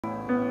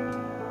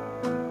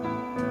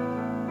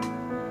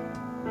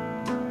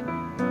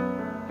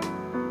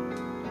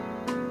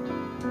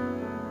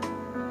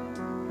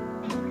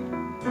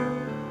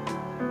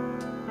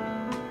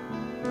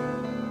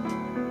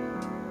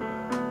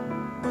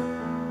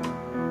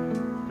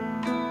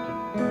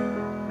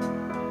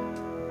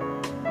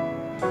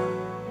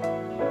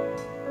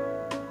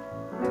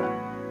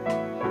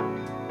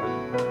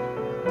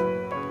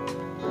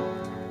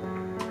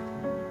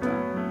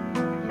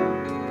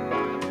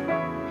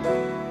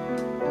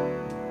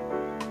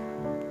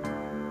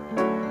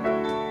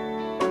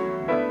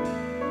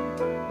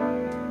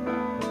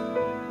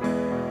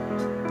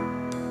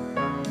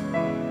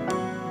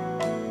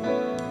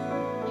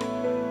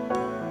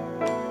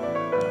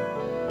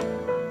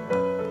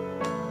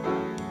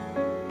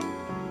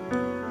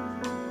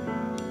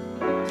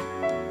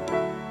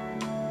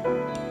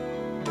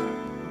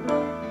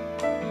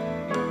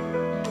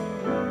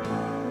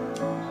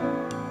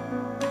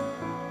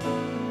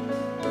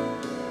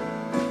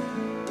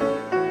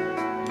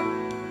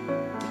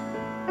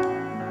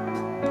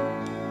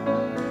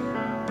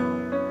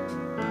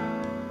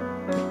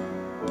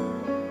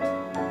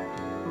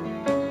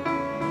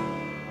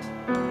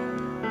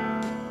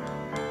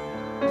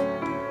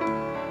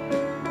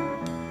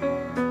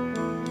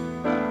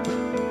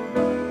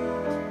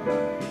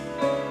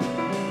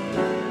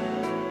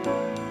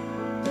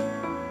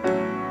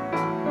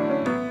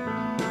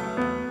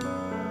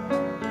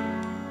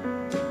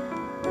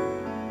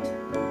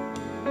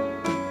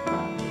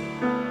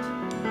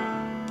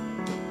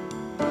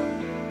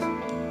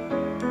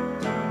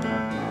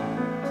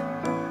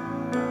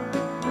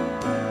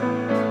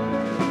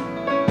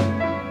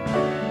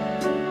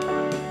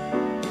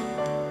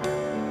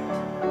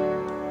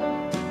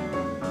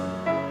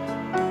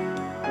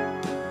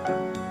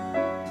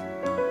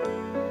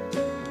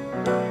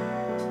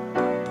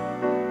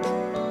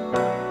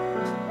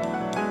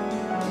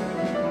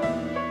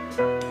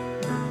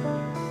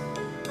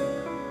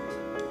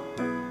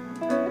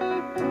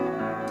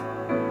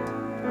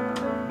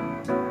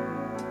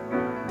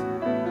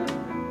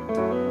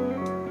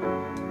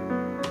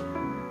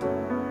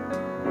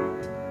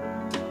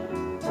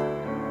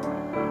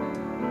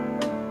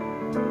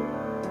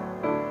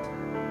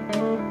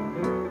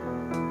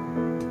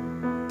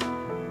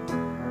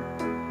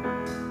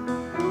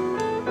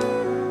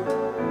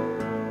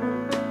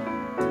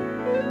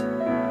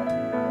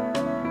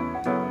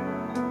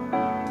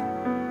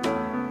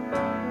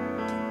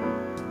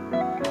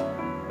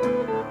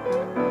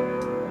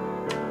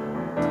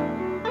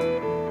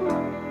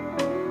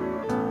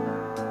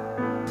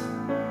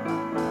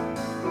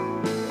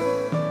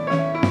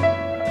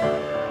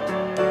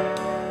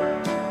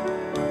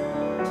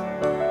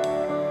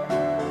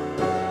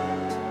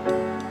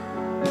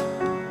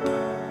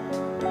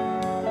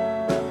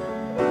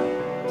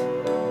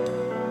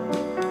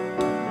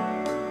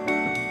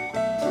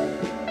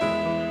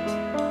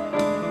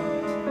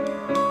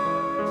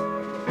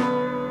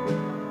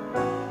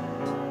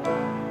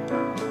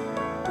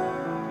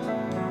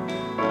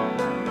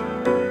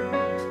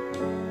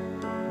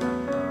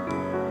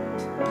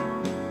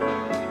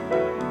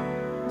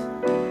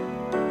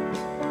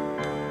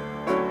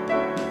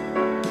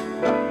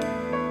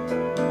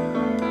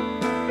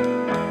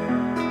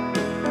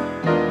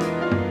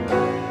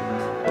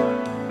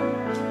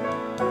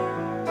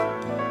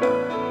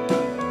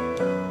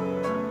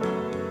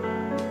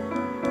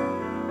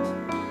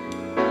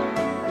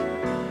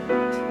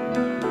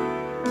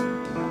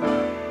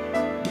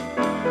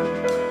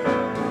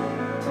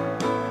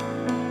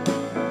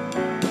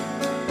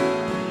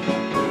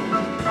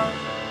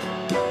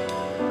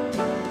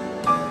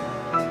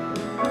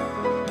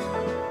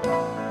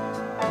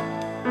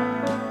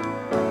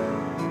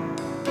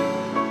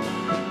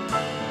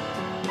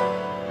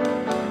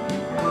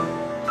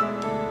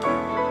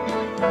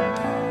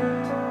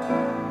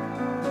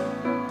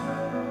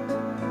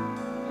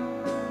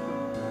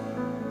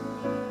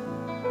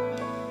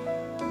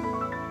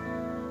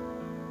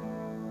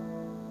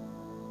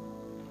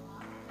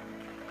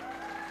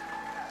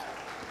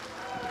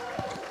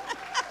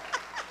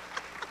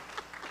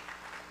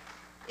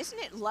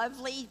isn't it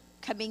lovely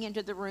coming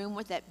into the room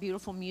with that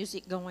beautiful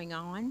music going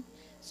on?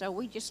 So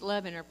we just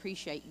love and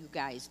appreciate you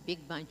guys,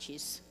 big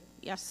bunches.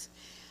 Yes.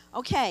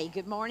 Okay,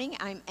 good morning.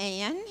 I'm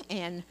Anne,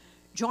 and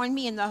join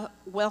me in the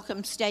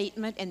welcome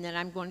statement, and then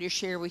I'm going to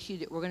share with you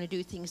that we're going to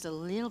do things a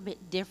little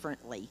bit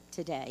differently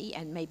today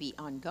and maybe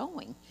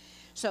ongoing.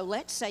 So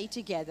let's say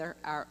together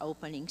our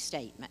opening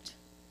statement.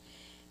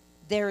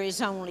 There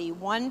is only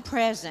one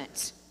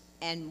presence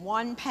and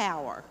one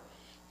power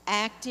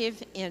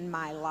active in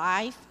my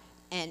life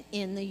and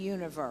in the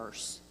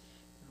universe.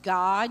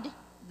 God,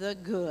 the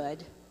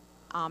good,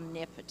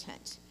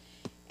 omnipotent.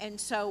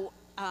 And so,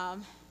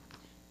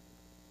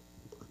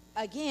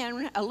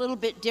 again, a little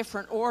bit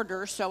different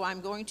order, so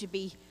I'm going to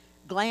be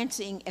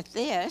glancing at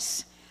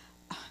this.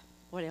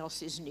 What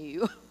else is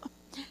new?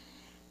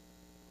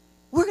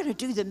 We're going to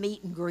do the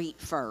meet and greet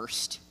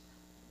first.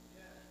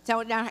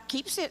 So now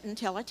keep sitting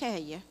until I tell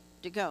you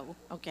to go,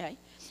 okay?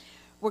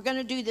 We're going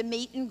to do the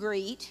meet and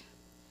greet,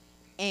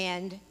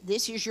 and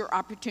this is your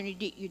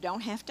opportunity. You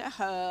don't have to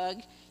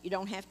hug. You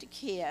don't have to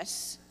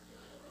kiss.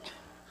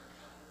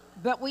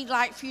 But we'd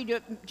like for you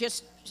to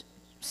just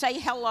say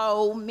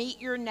hello,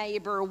 meet your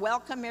neighbor,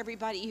 welcome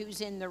everybody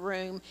who's in the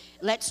room.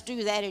 Let's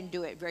do that and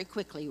do it very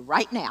quickly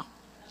right now.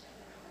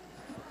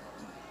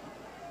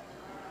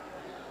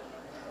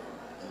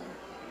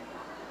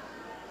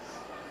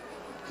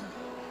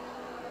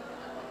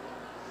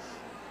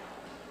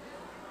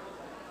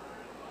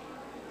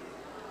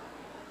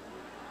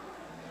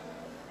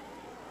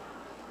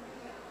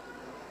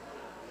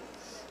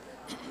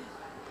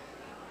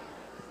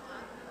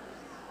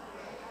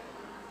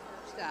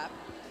 Stop.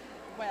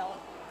 Well,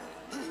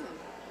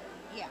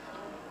 yeah.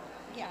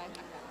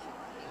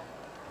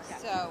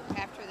 So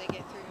after they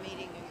get through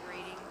meeting and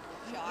greeting,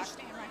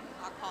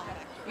 I'll call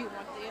back. You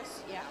want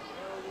this? Yeah.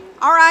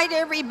 All right,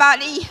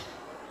 everybody.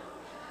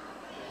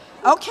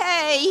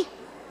 Okay.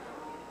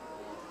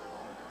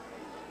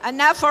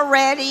 Enough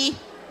already. Give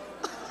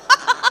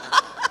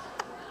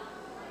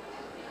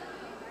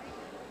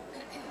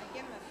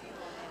them a few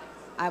more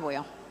minutes. I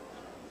will.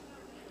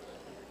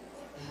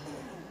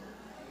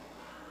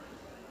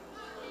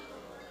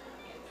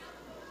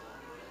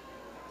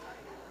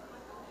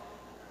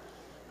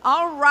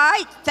 All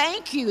right,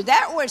 thank you.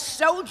 That was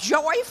so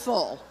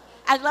joyful.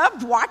 I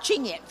loved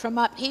watching it from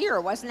up here.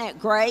 Wasn't that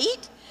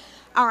great?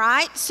 All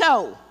right,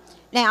 so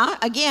now,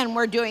 again,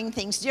 we're doing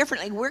things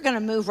differently. We're going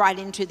to move right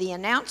into the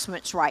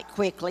announcements right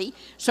quickly,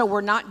 so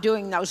we're not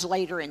doing those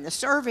later in the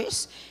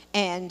service.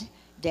 And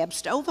Deb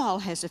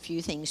Stovall has a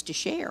few things to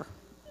share.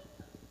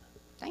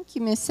 Thank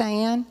you, Miss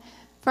Ann.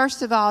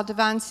 First of all,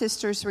 Divine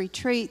Sisters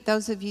Retreat,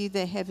 those of you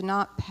that have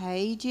not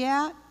paid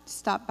yet,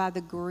 stop by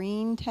the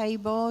green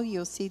table.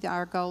 You'll see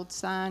our gold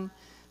sign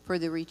for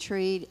the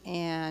retreat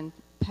and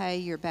pay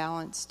your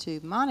balance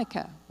to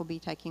Monica. We'll be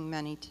taking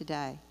money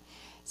today.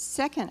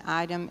 Second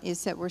item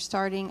is that we're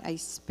starting a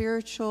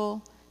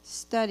spiritual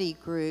study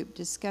group,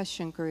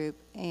 discussion group,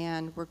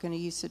 and we're going to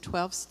use the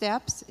 12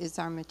 steps as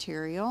our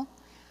material.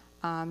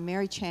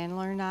 Mary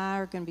Chandler and I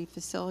are going to be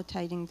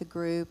facilitating the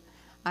group.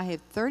 I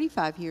have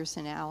 35 years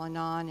in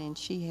Al-Anon, and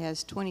she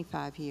has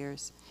 25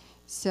 years.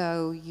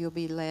 So you'll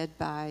be led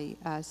by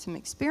some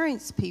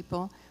experienced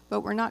people,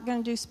 but we're not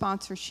going to do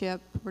sponsorship.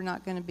 We're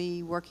not going to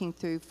be working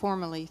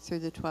formally through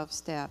the 12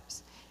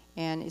 steps.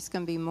 And it's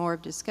going to be more of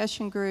a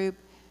discussion group.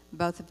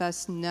 Both of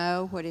us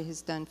know what it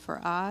has done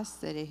for us,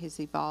 that it has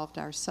evolved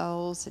our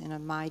souls in a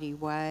mighty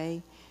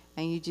way.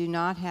 And you do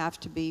not have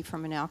to be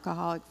from an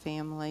alcoholic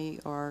family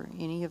or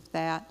any of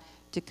that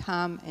to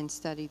come and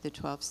study the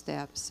 12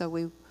 steps. So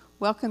we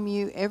welcome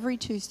you every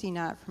Tuesday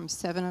night from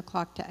 7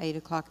 o'clock to 8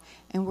 o'clock.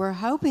 And we're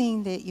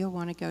hoping that you'll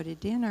want to go to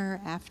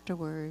dinner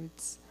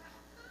afterwards.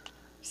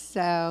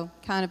 So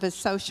kind of a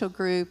social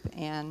group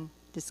and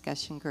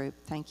discussion group.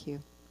 Thank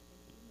you.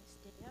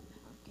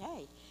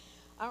 Okay.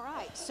 All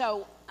right.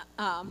 So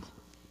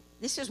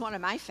this is one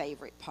of my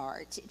favorite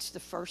parts. It's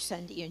the first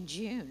Sunday in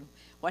June.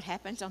 What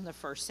happens on the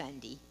first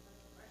Sunday?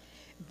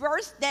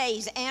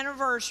 Birthdays,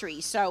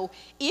 anniversaries. So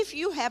if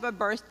you have a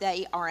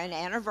birthday or an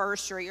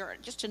anniversary or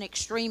just an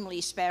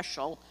extremely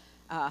special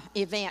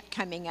event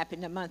coming up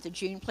in the month of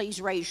June, please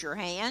raise your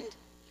hand.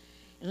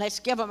 And let's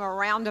give them a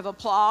round of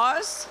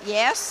applause.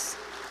 Yes?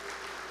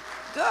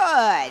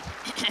 Good.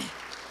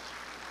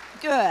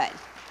 Good.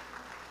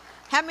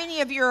 How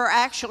many of you are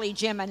actually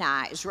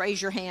Geminis?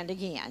 Raise your hand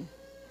again.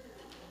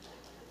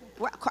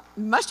 Well,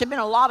 must have been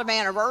a lot of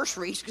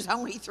anniversaries because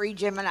only 3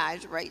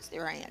 Geminis raised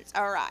their hands.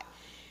 All right.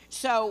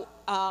 So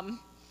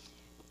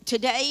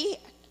today,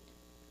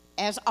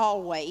 as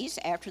always,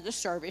 after the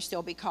service,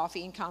 there'll be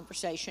coffee and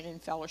conversation in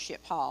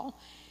Fellowship Hall.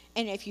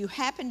 And if you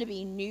happen to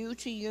be new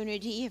to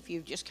Unity, if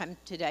you've just come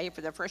today for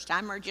the first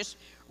time or just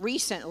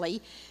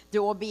recently,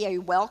 there will be a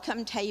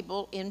welcome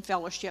table in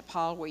Fellowship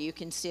Hall where you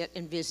can sit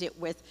and visit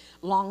with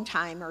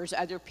long-timers,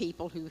 other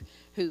people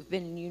who've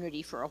been in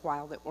Unity for a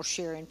while that will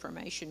share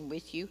information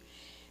with you.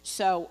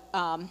 So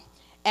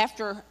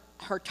after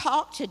her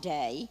talk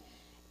today,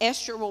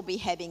 Esther will be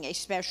having a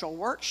special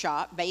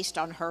workshop based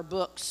on her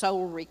book,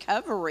 Soul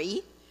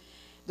Recovery,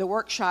 The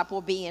workshop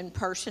will be in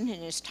person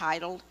and is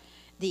titled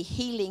The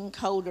Healing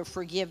Code of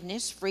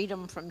Forgiveness,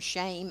 Freedom from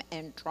Shame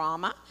and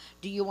Trauma.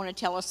 Do you want to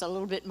tell us a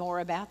little bit more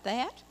about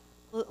that?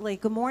 Absolutely.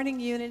 Good morning,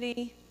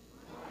 Unity.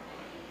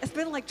 It's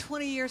been like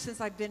 20 years since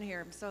I've been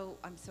here. I'm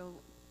so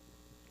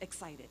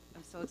excited.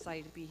 I'm so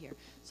excited to be here.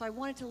 So I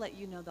wanted to let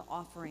you know the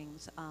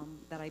offerings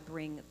that I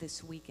bring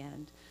this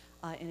weekend.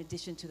 In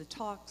addition to the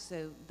talk,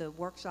 so the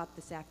workshop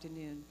this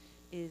afternoon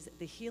is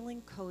The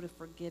Healing Code of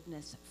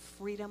Forgiveness,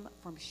 Freedom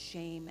from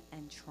Shame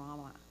and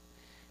Trauma.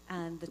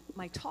 And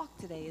my talk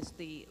today is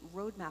the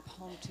roadmap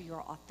home to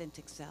your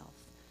authentic self.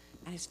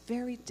 And it's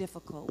very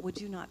difficult, would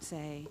you not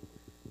say,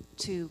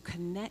 to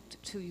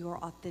connect to your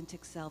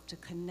authentic self, to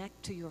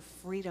connect to your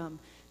freedom,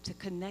 to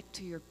connect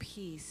to your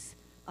peace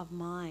of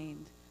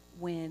mind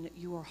when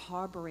you are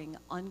harboring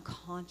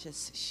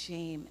unconscious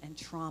shame and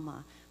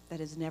trauma that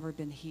has never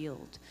been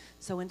healed.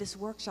 So in this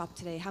workshop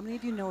today, how many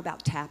of you know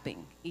about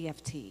tapping,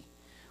 EFT?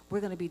 We're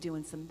going to be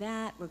doing some of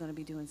that. We're going to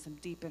be doing some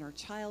deep inner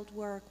child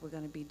work. We're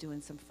going to be doing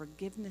some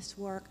forgiveness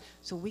work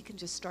so we can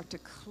just start to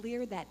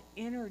clear that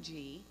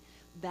energy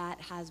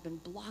that has been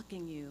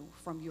blocking you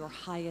from your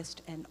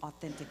highest and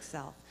authentic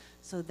self.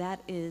 So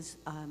that is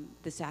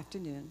this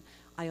afternoon.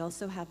 I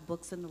also have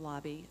books in the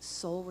lobby,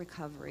 Soul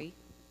Recovery,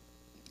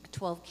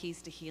 12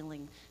 Keys to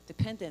Healing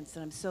Dependence.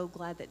 And I'm so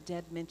glad that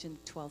Deb mentioned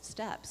 12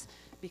 steps,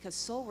 because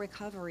Soul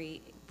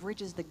Recovery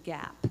bridges the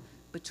gap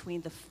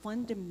between the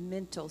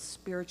fundamental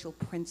spiritual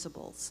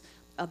principles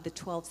of the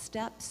 12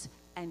 steps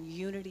and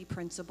unity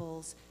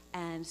principles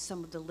and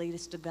some of the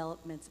latest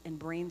developments in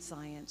brain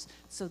science,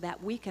 so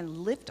that we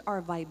can lift our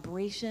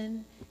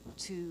vibration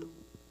to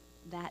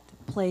that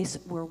place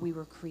where we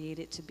were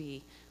created to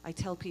be. I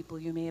tell people,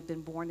 you may have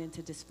been born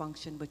into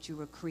dysfunction, but you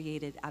were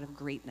created out of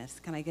greatness.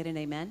 Can I get an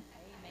amen?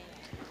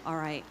 All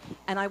right.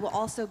 And I will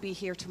also be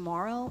here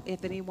tomorrow.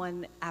 If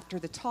anyone, after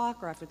the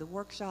talk or after the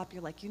workshop,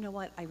 you're like, you know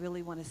what, I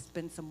really want to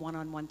spend some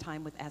one-on-one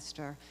time with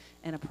Esther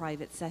in a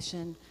private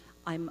session,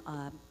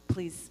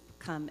 please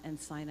come and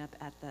sign up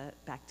at the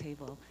back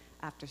table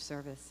after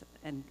service,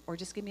 or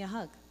just give me a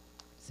hug.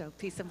 So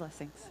peace and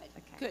blessings.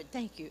 Okay. Good.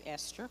 Thank you,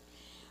 Esther.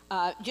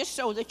 Just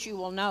so that you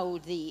will know,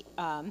 the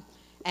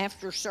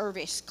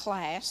after-service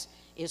class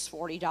is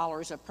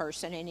 $40 a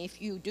person, and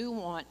if you do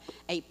want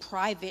a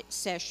private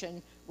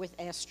session with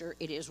Esther,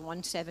 it is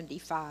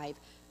 $175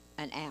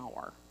 an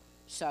hour.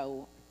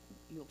 So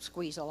you'll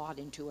squeeze a lot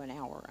into an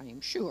hour, I am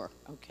sure,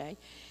 okay?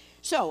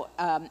 So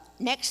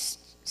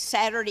next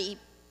Saturday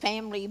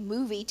family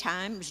movie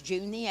time is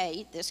June the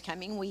 8th, this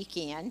coming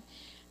weekend.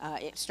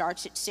 It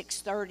starts at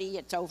 6:30,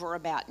 it's over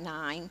about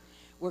 9.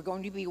 We're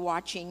going to be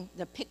watching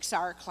the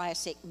Pixar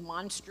classic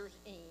Monsters,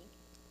 Inc.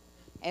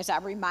 As I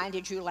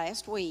reminded you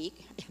last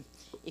week,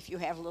 if you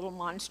have little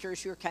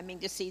monsters you're coming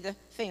to see the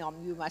film,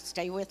 you must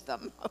stay with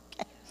them,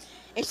 okay?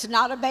 It's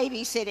not a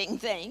babysitting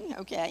thing,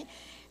 okay?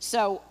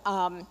 So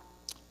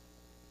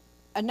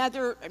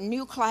another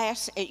new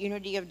class at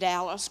Unity of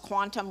Dallas,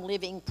 Quantum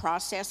Living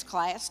Process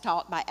class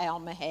taught by Al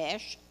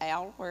Mahesh.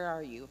 Al, where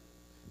are you?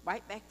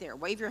 Right back there.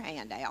 Wave your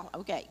hand, Al.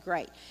 Okay,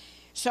 great.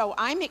 So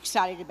I'm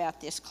excited about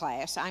this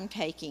class. I'm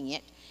taking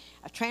it.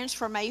 A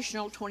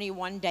transformational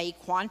 21-day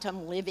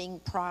quantum living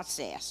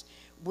process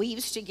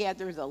weaves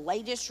together the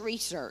latest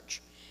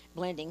research,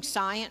 blending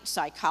science,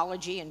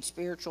 psychology, and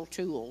spiritual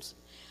tools.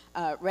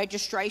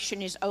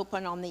 Registration is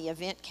open on the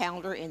event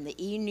calendar in the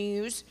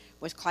e-news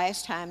with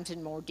class times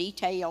and more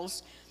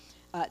details.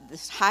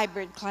 This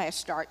hybrid class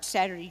starts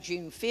Saturday,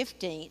 June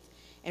 15th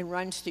and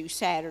runs through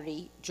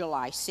Saturday,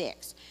 July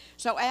 6th.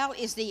 So Al,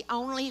 is the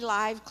only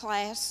live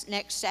class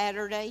next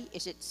Saturday?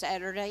 Is it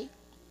Saturday?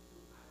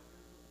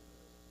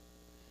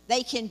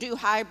 They can do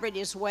hybrid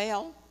as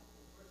well?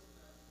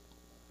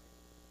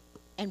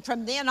 And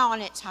from then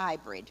on, it's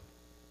hybrid.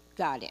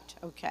 Got it,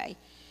 okay.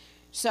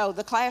 So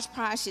the class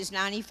price is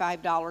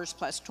 $95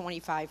 plus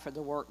 $25 for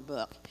the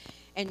workbook.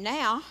 And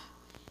now,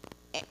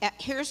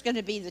 here's going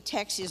to be the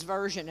Texas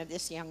version of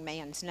this young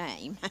man's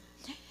name.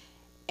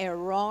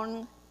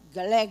 Aaron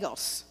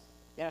Gallegos.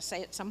 Did I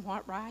say it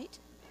somewhat right?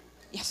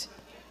 Yes.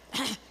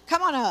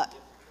 Come on up.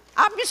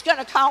 I'm just going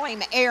to call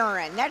him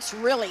Aaron. That's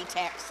really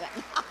Texan.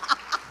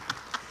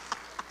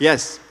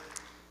 Yes.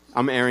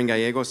 I'm Aaron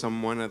Gallegos.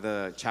 I'm one of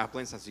the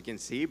chaplains, as you can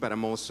see, but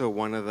I'm also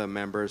one of the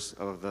members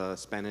of the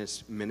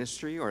Spanish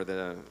ministry, or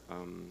the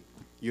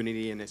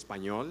Unity en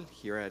Español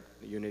here at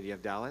Unity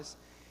of Dallas.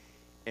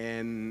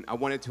 And I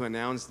wanted to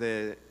announce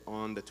that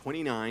on the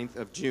 29th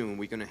of June,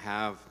 we're going to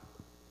have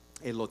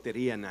a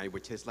loteria night,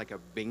 which is like a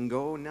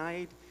bingo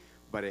night,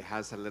 but it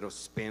has a little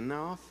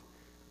spin-off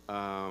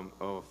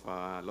of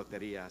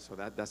loteria. So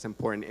that's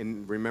important.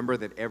 And remember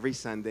that every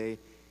Sunday,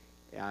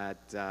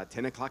 at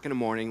 10 o'clock in the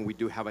morning, we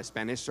do have a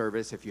Spanish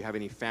service. If you have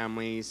any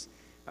families,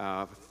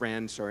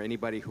 friends, or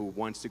anybody who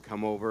wants to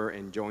come over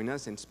and join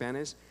us in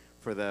Spanish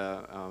for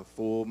the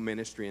full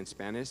ministry in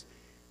Spanish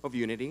of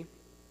Unity,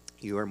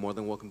 you are more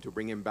than welcome to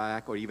bring him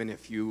back, or even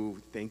if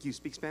you think you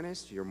speak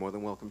Spanish, you're more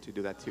than welcome to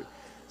do that too.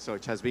 So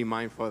just be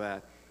mindful of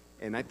that.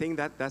 And I think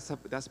that's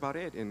about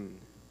it. And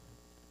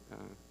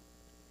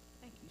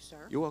Thank you sir.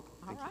 You're welcome.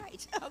 All Thank you.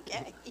 right,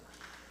 okay.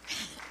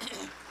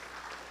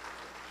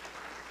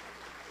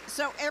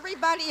 So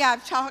everybody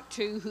I've talked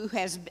to who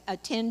has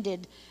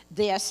attended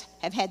this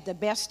have had the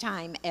best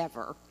time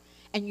ever,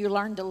 and you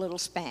learned a little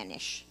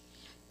Spanish.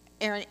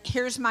 Aaron,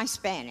 here's my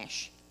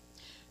Spanish.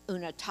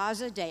 Una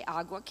taza de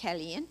agua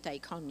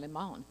caliente con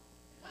limón.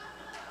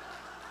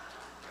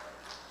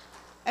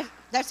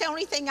 That's the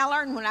only thing I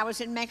learned when I was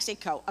in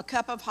Mexico, a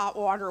cup of hot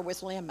water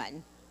with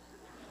lemon.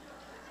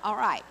 All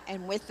right,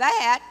 and with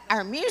that,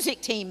 our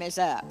music team is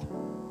up.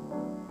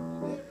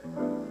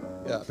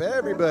 Up.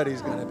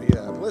 Everybody's going to be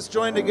up. Let's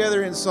join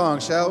together in song,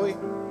 shall we?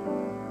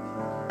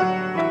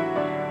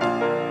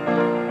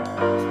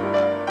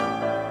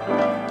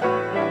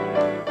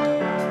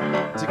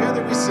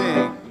 Together we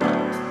sing.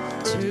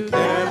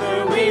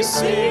 Together we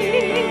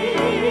sing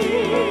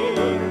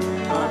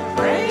our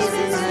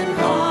praises in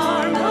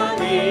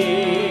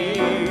harmony.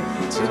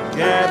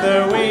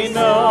 Together we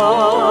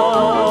know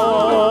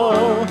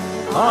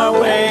our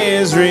way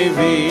is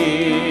revealed.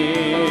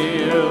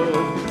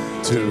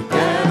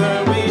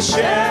 Together we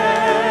share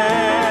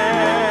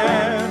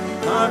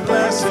our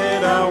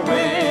blessed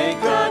awakening.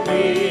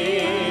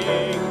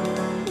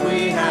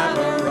 We have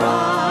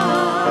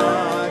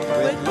arrived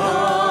with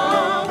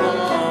love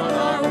on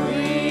our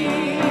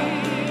wings.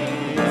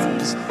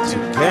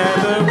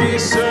 Together we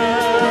serve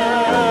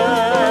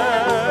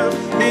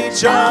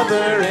each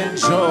other in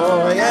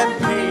joy and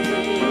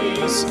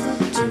peace.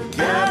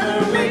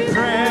 Together we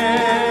pray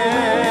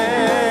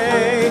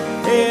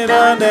in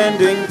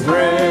unending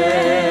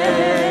praise.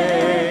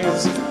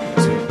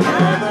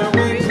 Together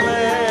we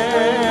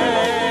play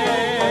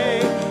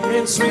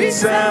in sweet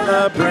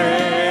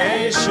celebration.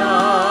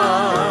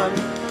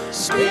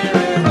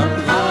 Spirit of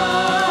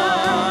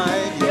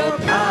life, your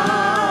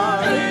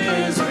power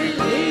is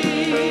released.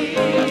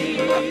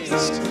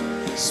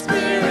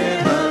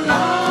 Spirit of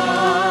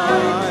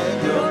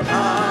life, your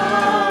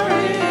power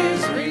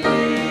is released.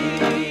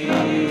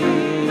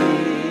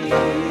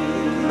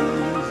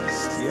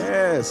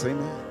 Yes,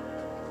 amen.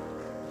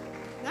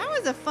 That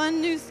was a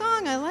fun new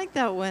song. I like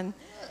that one.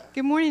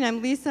 Good morning.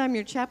 I'm Lesa. I'm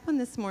your chaplain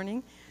this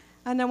morning.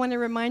 And I want to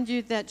remind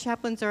you that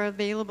chaplains are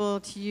available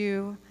to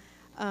you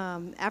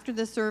after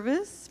the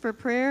service for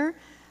prayer.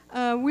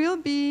 We'll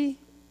be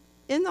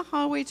in the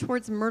hallway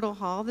towards Myrtle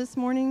Hall this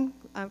morning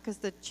because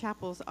the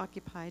chapel's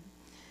occupied.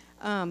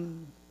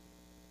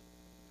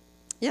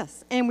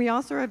 Yes, and we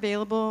also are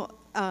available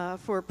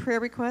for prayer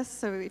requests.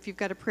 So if you've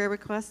got a prayer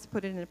request,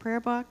 put it in a prayer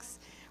box.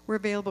 We're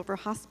available for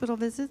hospital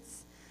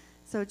visits.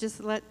 So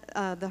just let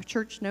the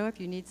church know if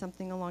you need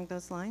something along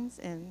those lines,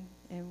 and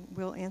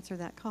we'll answer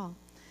that call.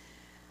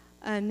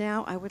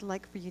 Now I would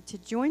like for you to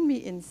join me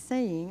in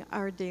saying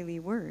our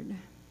daily word.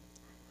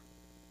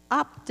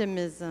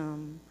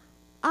 Optimism.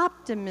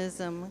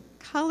 Optimism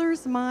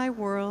colors my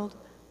world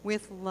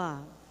with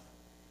love.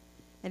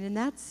 And in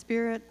that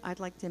spirit,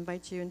 I'd like to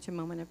invite you into a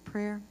moment of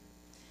prayer.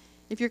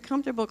 If you're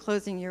comfortable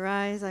closing your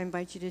eyes, I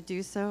invite you to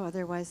do so.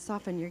 Otherwise,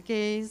 soften your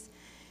gaze.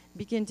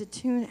 Begin to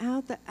tune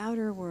out the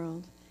outer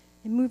world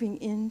and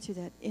moving into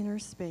that inner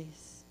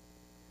space,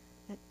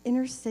 that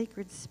inner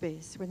sacred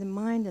space where the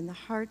mind and the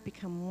heart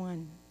become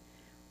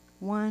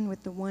one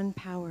with the one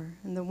power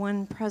and the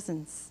one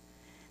presence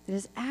that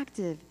is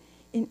active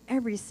in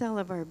every cell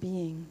of our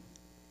being.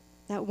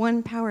 That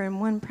one power and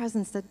one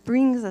presence that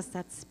brings us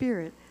that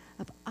spirit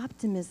of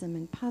optimism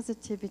and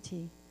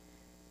positivity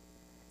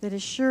that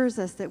assures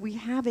us that we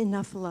have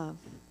enough love.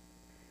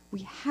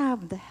 We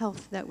have the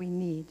health that we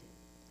need.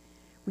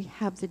 We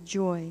have the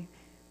joy.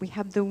 We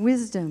have the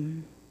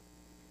wisdom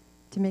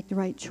to make the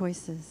right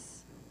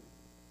choices.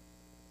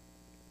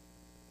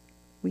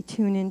 We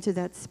tune into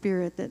that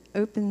spirit that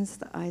opens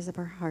the eyes of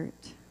our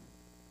heart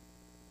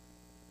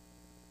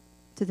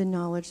to the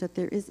knowledge that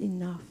there is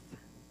enough,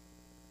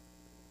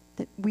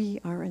 that we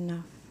are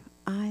enough.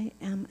 I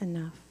am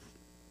enough.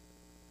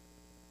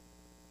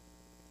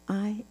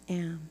 I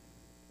am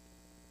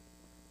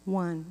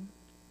one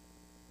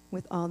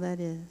with all that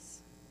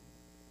is.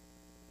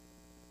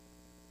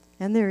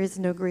 And there is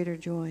no greater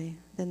joy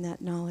than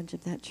that knowledge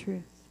of that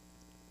truth.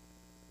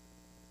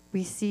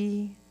 We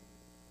see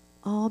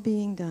all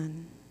being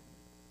done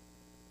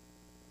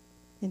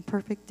in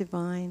perfect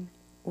divine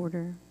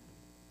order.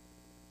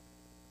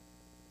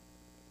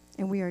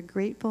 And we are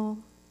grateful,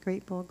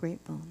 grateful,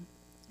 grateful.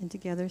 And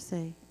together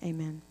say,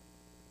 amen.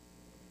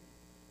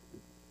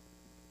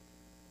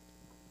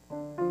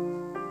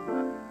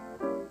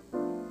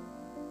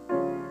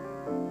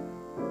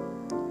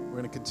 We're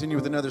going to continue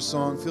with another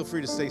song. Feel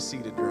free to stay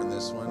seated during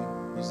this one.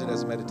 Use it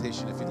as a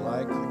meditation if you'd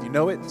like. If you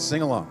know it,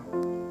 sing along.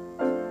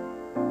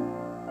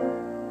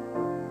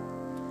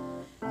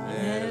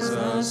 There's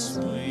a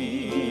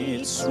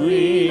sweet,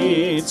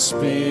 sweet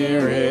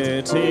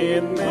spirit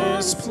in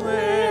this place,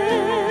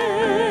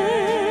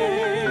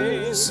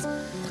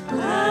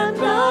 and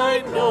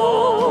I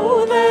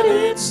know that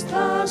it's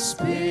the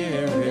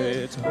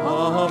Spirit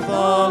of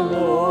the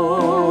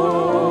Lord.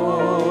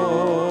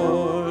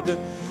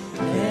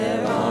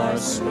 There are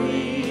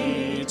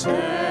sweet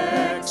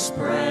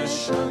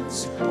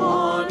expressions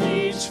on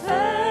each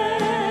face,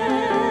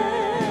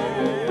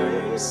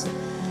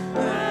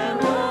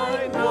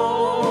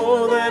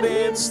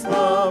 sense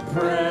the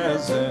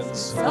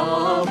presence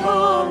of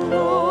the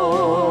Lord.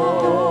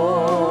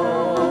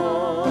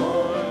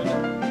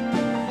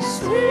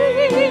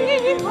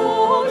 Sweet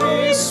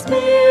Holy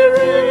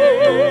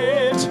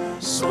Spirit,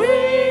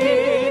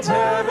 sweet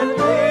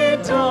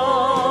heavenly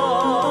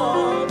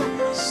dove,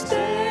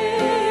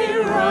 stay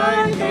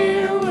right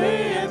here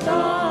with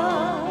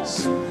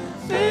us,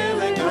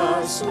 filling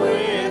us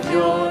with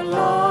your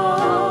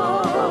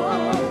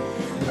love.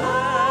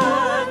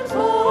 And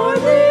for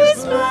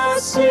these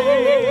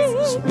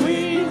blessings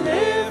we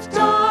lift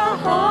our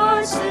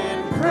hearts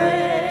in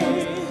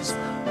praise.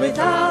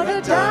 Without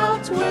a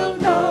doubt we'll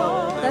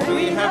know that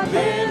we have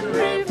been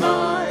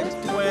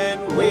revived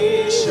when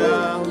we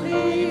shall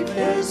leave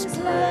this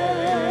place.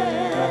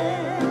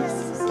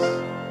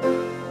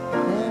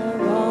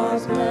 There are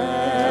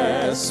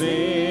blessings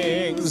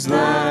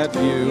that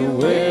you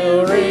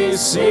will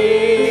receive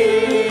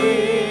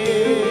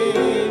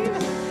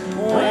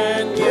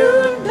when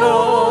you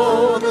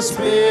know the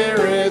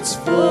Spirit's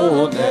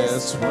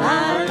fullness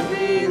and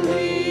believe.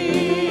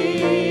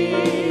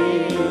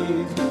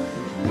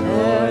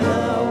 You're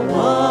the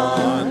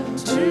one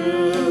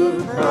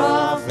to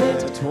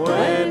profit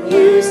when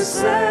you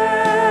say,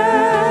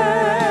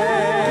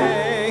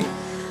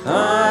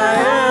 I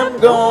am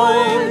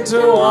going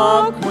to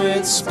walk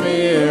with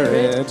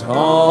Spirit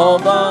all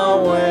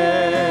the way.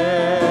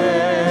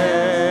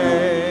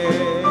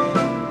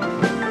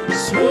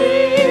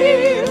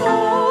 Sweet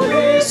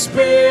Holy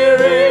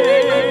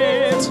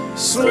Spirit,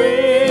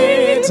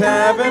 sweet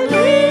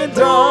heavenly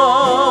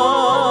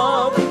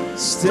dove,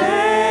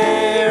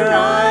 stay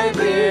right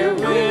here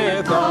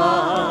with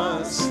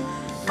us,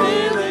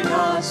 filling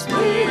us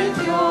with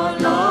your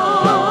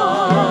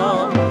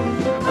love.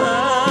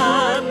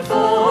 And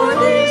for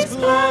these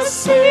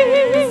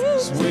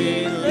blessings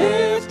we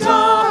lift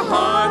our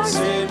hearts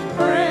in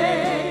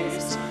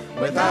praise.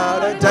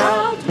 Without a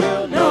doubt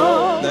we'll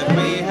know that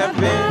we have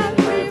been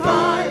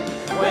revived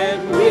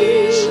when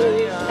we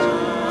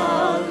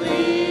shall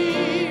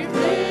leave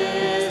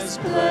this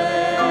place.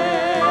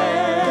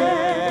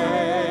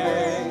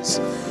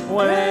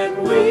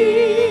 When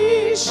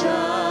we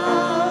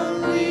shall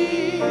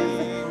leave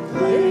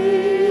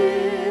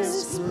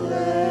this place.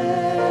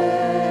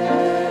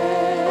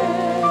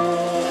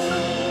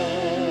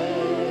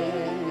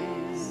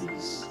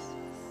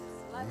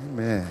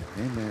 Amen.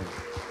 Amen.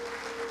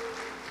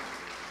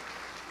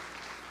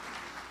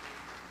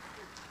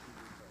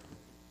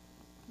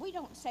 We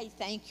don't say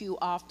thank you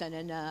often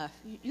enough.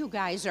 You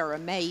guys are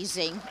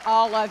amazing.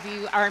 All of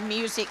you, our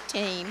music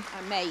team,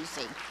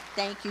 amazing.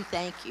 Thank you,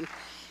 thank you.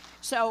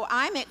 So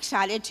I'm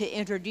excited to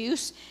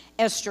introduce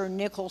Ester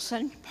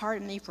Nicholson.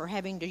 Pardon me for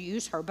having to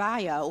use her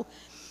bio.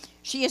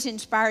 She has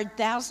inspired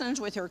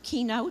thousands with her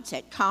keynotes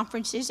at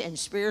conferences and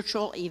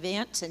spiritual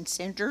events and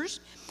centers,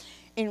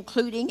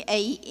 including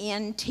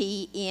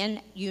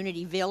ANTN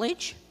Unity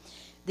Village,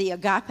 the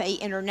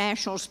Agape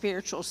International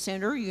Spiritual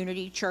Center,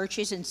 Unity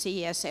Churches, and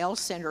CSL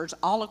centers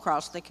all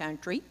across the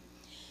country.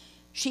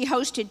 She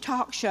hosted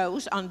talk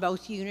shows on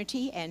both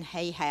Unity and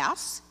Hay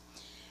House.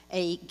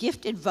 A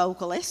gifted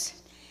vocalist,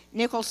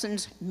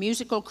 Nicholson's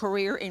musical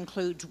career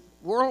includes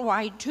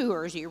worldwide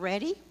tours, you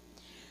ready?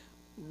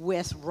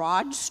 With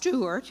Rod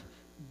Stewart,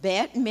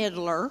 Bette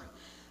Midler,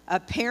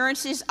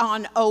 appearances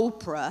on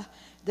Oprah,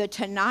 The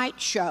Tonight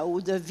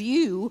Show, The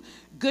View,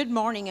 Good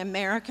Morning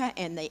America,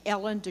 and The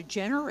Ellen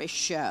DeGeneres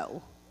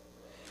Show.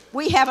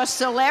 We have a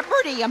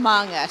celebrity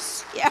among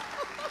us. Yeah.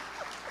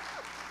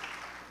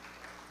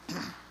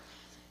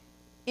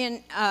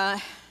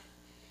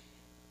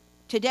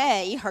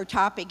 Today, her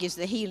topic is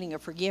the healing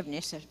of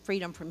forgiveness,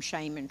 freedom from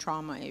shame and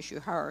trauma, as you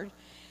heard.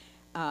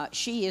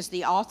 She is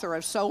the author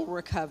of Soul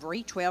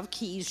Recovery, 12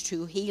 Keys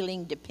to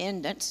Healing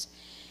Dependence,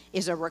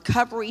 is a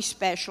recovery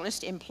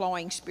specialist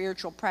employing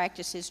spiritual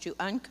practices to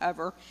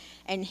uncover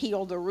and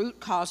heal the root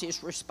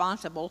causes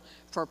responsible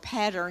for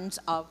patterns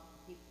of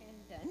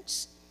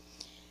dependence.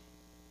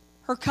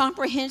 Her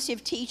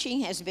comprehensive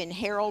teaching has been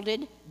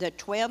heralded the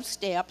 12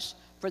 steps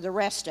for the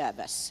rest of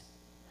us.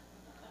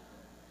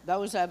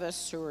 Those of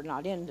us who are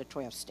not in the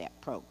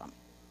 12-step program,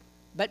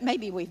 but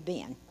maybe we've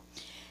been,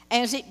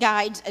 as it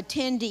guides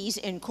attendees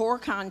in core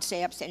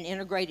concepts and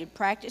integrated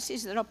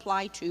practices that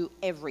apply to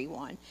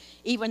everyone,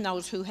 even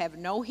those who have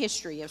no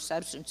history of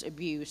substance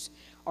abuse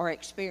or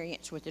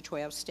experience with the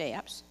 12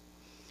 steps.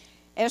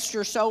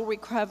 Esther Soul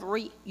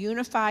Recovery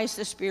unifies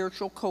the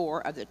spiritual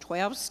core of the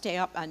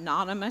 12-step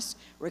anonymous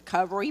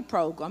recovery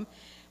program,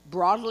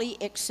 broadly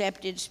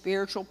accepted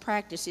spiritual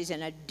practices,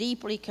 and a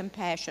deeply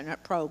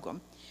compassionate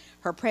program.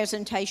 Her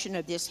presentation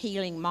of this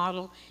healing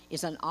model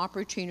is an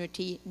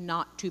opportunity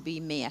not to be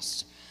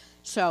missed.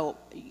 So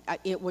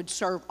it would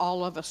serve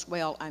all of us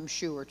well, I'm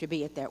sure, to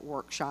be at that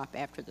workshop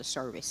after the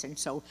service. And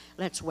so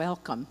let's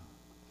welcome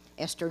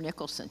Ester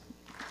Nicholson.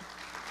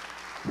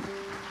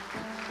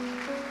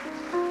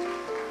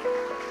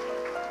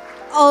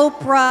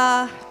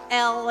 Oprah,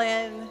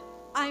 Ellen,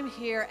 I'm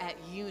here at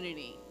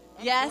Unity.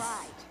 That's yes,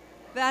 right.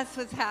 That's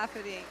what's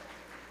happening.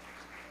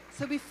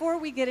 So before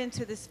we get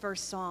into this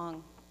first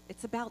song,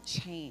 it's about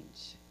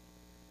change.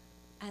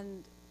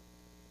 And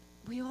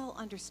we all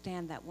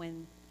understand that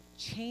when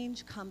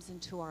change comes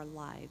into our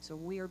lives, or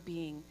we are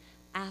being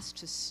asked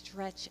to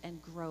stretch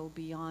and grow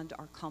beyond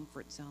our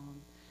comfort zone.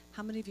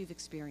 How many of you have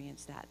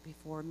experienced that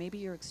before? Maybe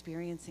you're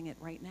experiencing it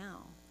right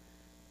now.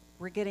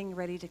 We're getting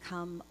ready to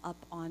come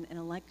up on an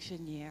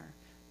election year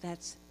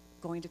that's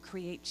going to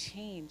create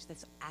change,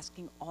 that's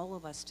asking all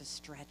of us to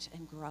stretch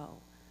and grow.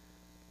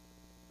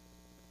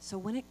 So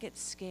when it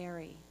gets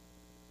scary,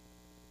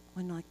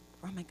 when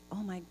I'm like,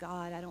 oh my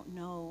God, I don't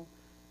know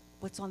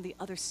what's on the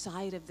other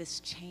side of this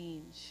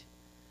change.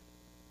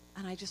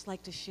 And I just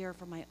like to share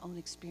from my own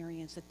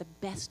experience that the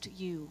best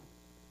you,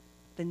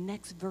 the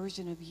next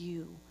version of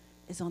you,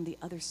 is on the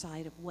other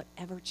side of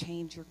whatever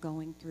change you're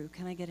going through.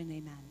 Can I get an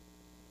amen?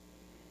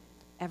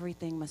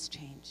 Everything must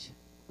change.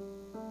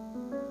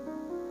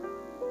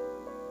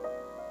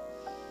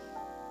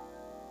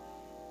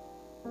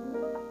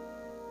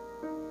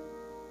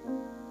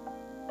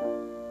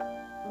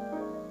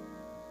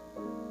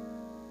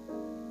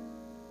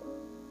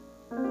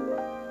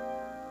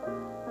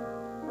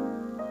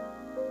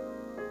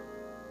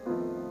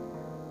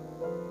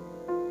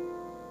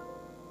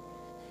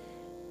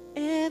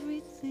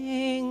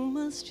 Everything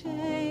must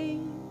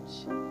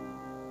change.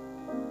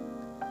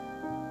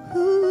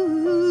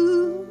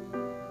 Ooh.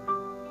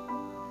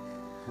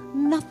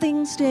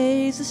 Nothing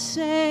stays the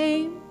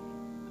same.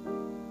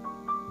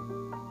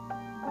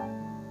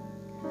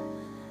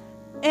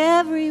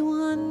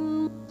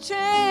 Everyone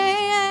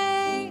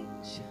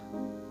change.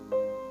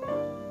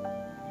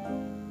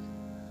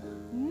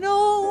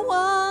 No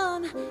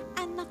one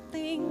and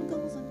nothing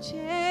goes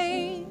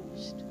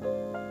unchanged.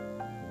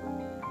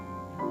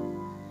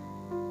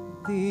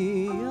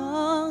 The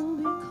young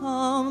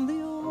become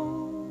the old.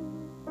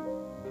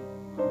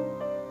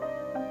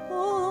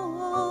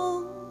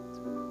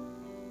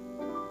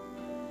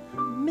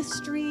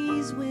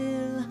 Mysteries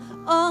will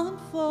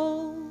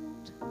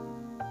unfold,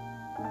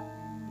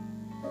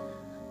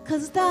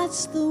 'cause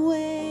that's the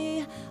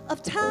way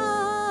of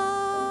time.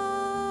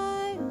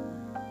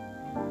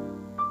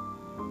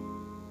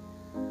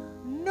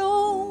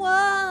 No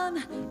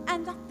one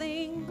and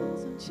nothing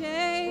goes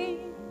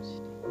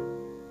unchanged.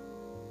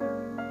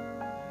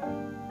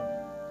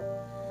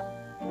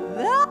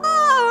 There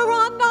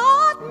are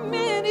not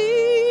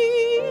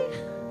many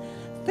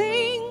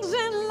things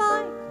in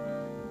life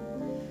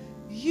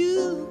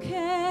you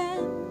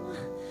can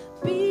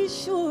be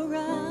sure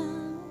of.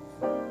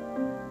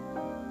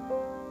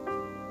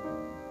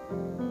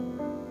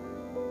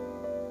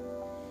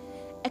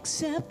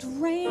 Except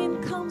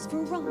rain comes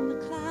from the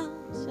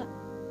clouds,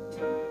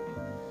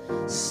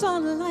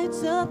 sun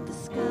lights up the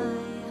sky,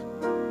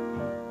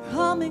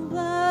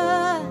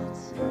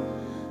 hummingbirds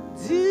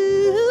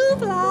do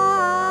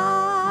fly.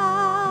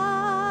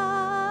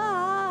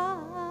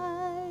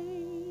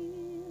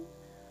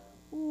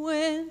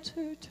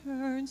 Winter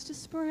turns to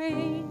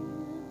spring.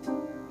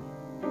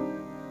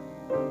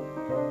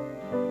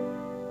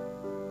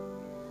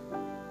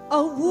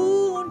 A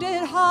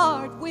wounded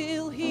heart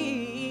will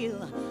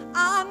heal.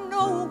 I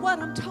know what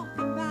I'm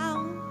talking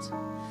about,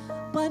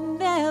 but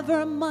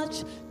never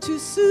much too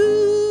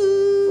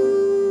soon.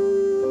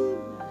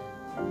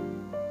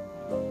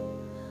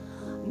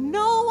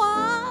 No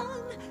one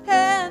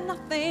and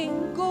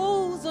nothing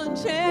goes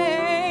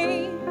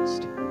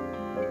unchanged.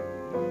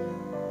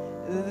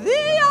 The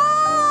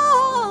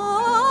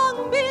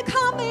young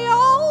become the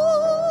old.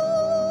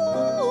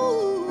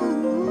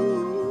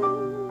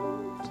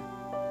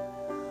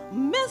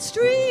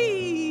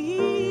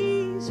 Mysteries,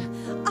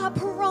 I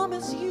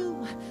promise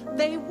you,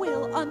 they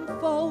will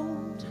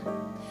unfold,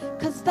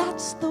 'cause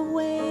that's the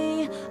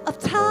way of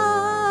time.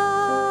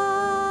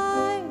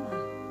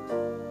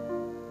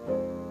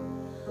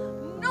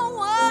 No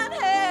one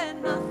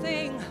and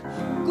nothing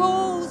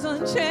goes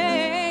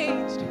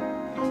unchanged.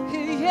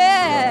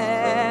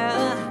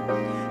 Yeah,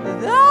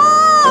 there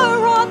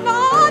are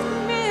not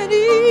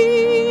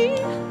many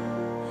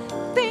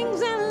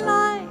things in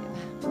life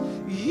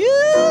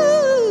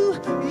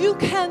you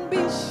can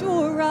be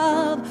sure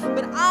of,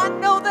 but I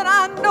know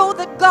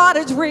that God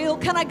is real.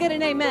 Can I get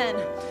an amen?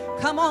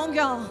 Come on,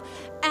 y'all.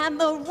 And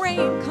the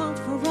rain comes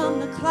from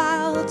the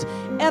clouds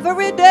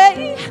every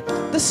day.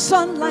 The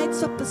sun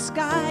lights up the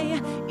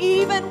sky.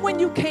 Even when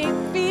you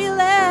can't feel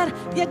it,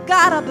 you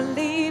gotta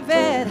believe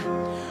it.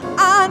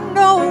 I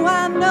know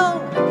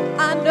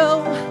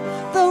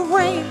the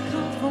rain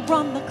comes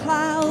from the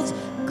clouds.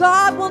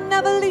 God will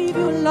never leave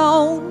you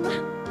alone.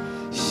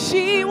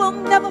 She will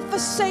never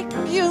forsake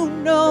you,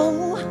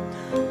 no.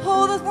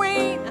 Oh, the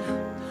rain,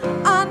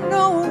 I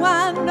know.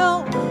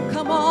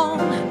 Come on,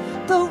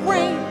 the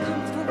rain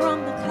comes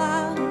from the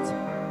clouds.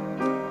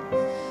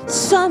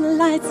 Sun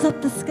lights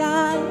up the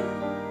sky.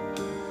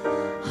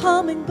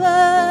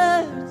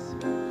 Hummingbirds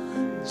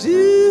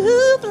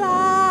do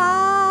fly.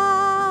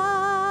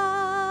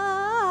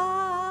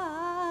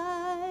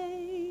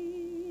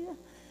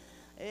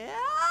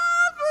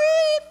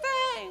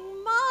 Everything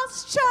must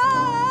change.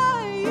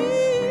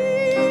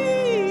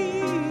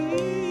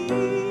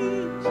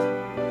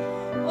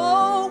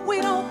 Oh,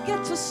 we don't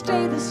get to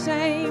stay the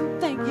same.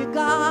 Thank you,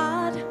 God.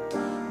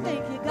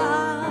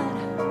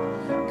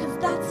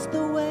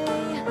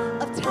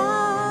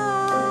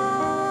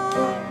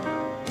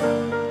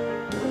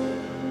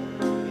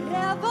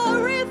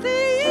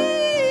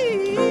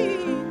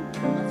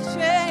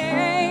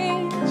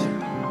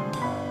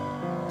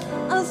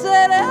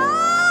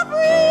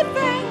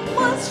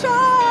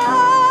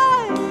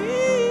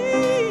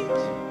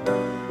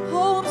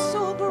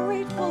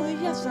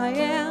 I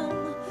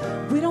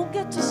am. We don't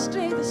get to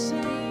stay the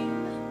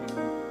same,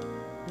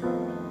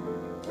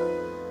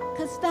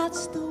 'cause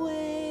that's the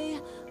way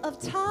of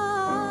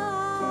time.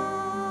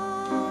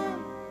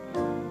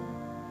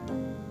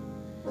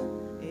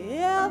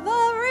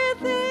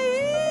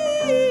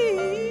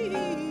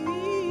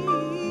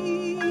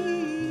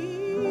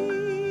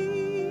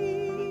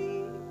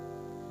 Everything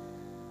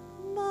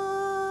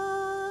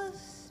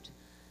must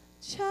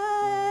change.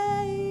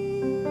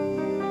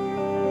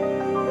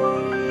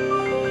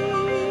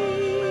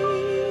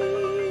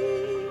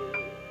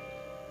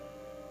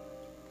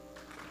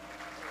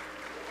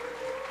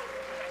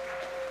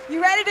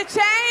 You ready to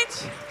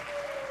change?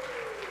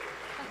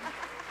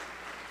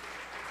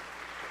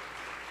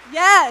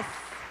 Yes.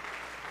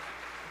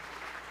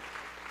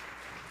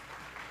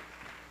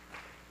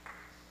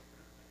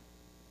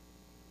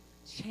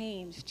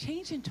 Change.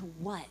 Change into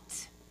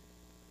what?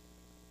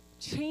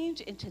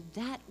 Change into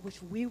that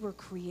which we were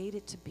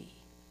created to be.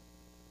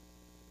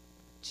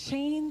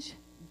 Change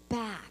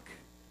back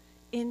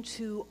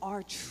into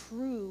our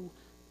true,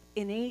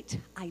 innate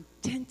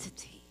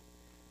identity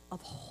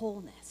of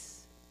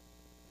wholeness.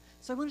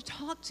 So I want to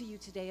talk to you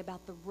today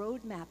about the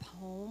roadmap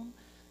home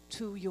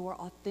to your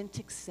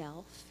authentic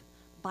self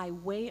by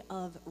way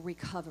of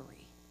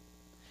recovery.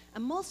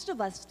 And most of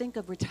us think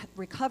of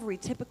recovery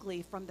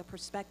typically from the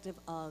perspective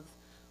of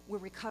we're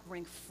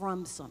recovering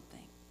from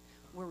something.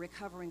 We're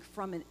recovering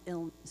from an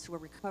illness. We're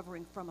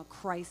recovering from a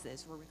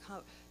crisis. We're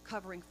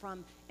recovering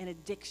from an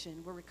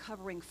addiction. We're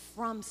recovering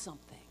from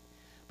something.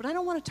 But I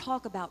don't want to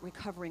talk about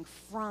recovering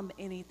from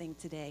anything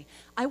today.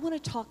 I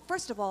want to talk,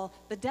 first of all,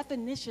 the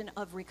definition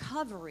of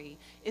recovery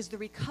is the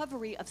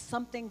recovery of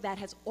something that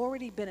has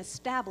already been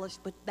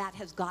established but that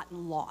has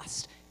gotten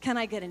lost. Can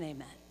I get an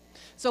amen?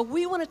 So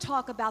we want to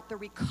talk about the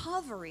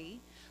recovery,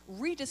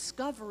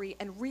 rediscovery,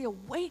 and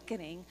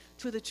reawakening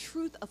to the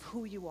truth of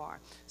who you are.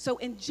 So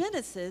in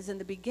Genesis, in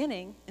the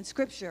beginning, in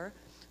Scripture,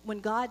 when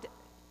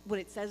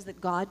it says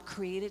that God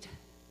created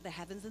the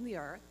heavens and the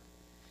earth,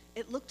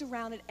 it looked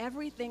around at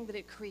everything that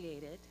it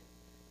created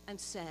and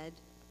said,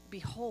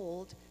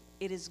 behold,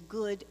 it is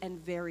good and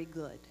very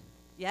good.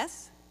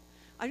 Yes?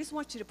 I just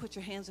want you to put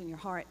your hands on your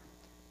heart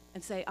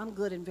and say, I'm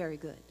good and very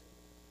good.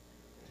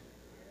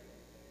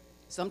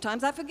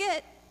 Sometimes I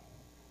forget,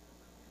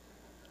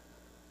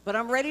 but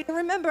I'm ready to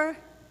remember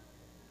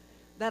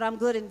that I'm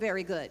good and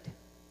very good.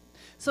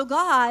 So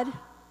God,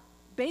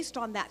 based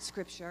on that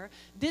scripture,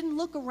 didn't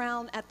look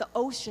around at the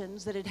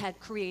oceans that it had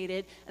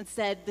created and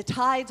said, the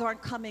tides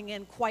aren't coming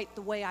in quite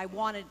the way I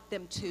wanted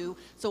them to,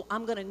 so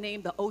I'm going to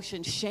name the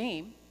ocean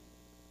shame.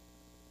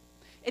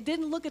 It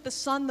didn't look at the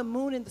sun, the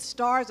moon, and the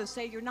stars and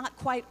say, you're not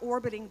quite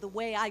orbiting the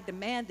way I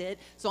demanded,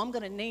 so I'm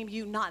going to name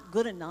you not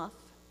good enough.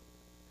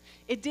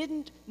 It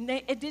didn't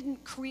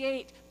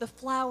create the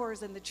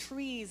flowers and the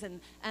trees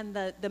and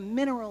the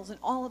minerals and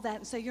all of that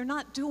and say, you're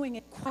not doing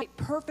it quite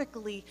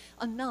perfectly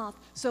enough,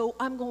 so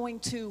I'm going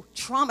to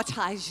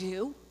traumatize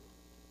you.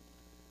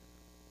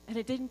 And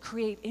it didn't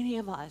create any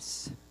of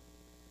us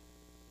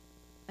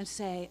and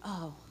say,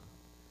 oh,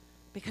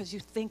 because you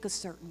think a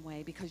certain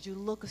way, because you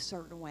look a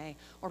certain way,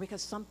 or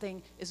because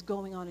something is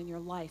going on in your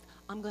life,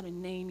 I'm going to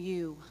name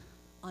you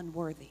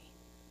unworthy.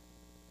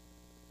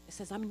 It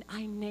says,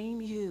 I name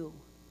you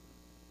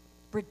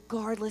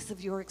regardless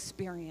of your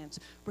experience,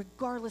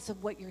 regardless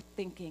of what you're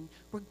thinking,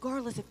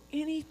 regardless of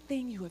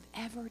anything you have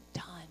ever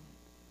done.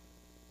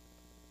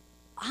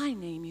 I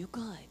name you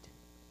good.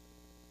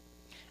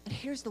 And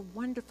here's the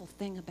wonderful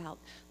thing about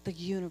the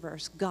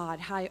universe, God,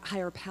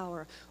 higher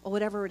power, or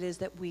whatever it is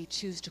that we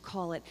choose to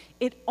call it.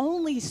 It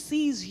only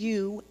sees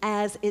you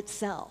as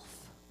itself.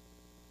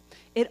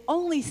 It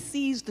only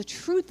sees the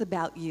truth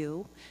about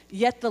you,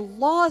 yet the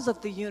laws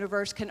of the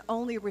universe can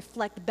only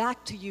reflect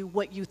back to you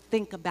what you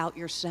think about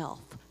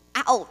yourself.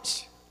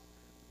 Ouch!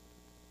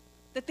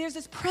 That there's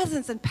this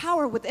presence and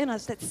power within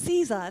us that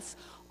sees us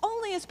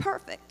only as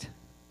perfect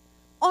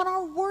on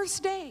our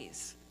worst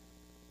days.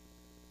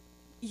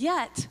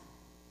 Yet,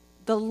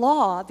 the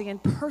law, the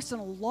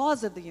impersonal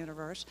laws of the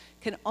universe,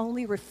 can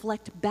only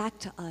reflect back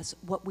to us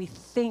what we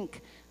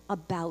think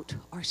about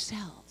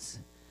ourselves.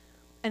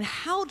 And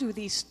how do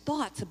these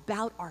thoughts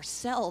about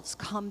ourselves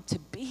come to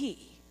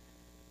be?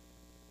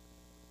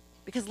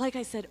 Because like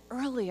I said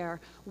earlier,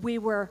 we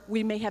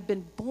may have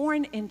been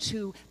born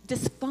into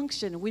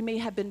dysfunction. We may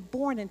have been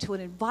born into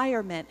an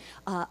environment,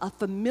 a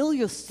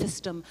familial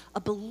system, a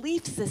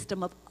belief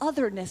system of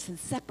otherness and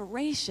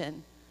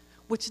separation,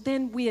 which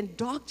then we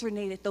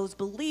indoctrinated those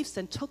beliefs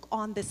and took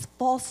on this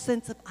false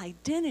sense of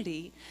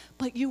identity,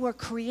 but you were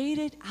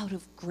created out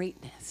of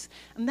greatness.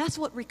 And that's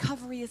what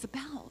recovery is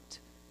about.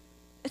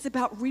 It's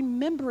about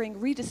remembering,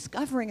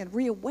 rediscovering, and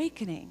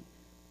reawakening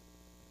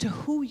to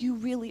who you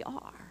really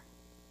are.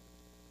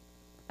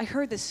 I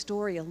heard this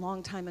story a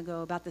long time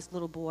ago about this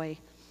little boy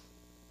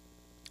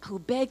who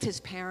begged his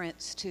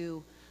parents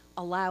to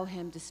allow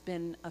him to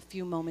spend a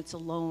few moments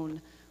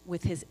alone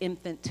with his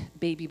infant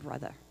baby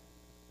brother.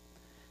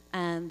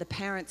 And the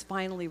parents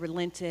finally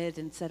relented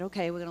and said,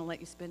 okay, we're going to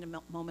let you spend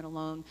a moment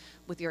alone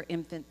with your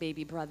infant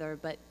baby brother,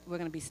 but we're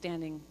going to be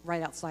standing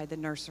right outside the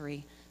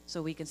nursery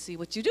so we can see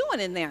what you're doing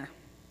in there.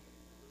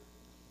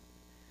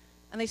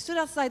 And they stood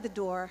outside the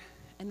door,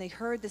 and they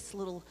heard this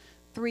little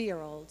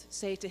 3-year-old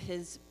say to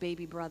his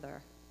baby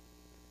brother,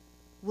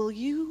 will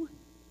you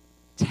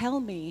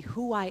tell me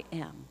who I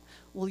am?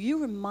 Will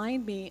you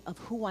remind me of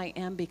who I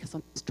am, because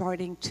I'm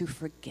starting to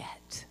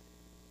forget?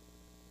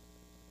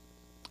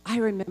 I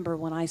remember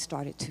when I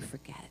started to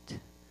forget.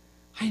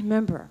 I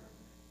remember,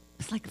 I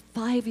was like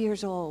 5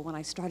 years old when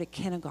I started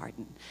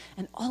kindergarten,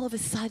 and all of a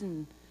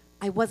sudden,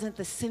 I wasn't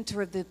the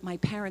center of my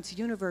parents'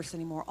 universe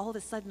anymore. All of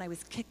a sudden, I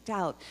was kicked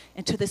out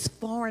into this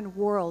foreign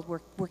world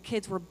where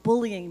kids were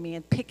bullying me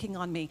and picking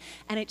on me,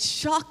 and it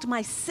shocked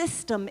my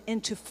system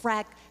into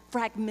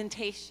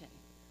fragmentation.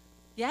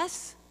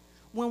 Yes?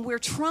 When we're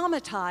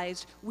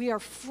traumatized, we are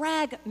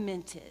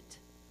fragmented.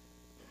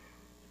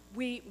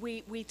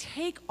 We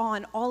take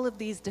on all of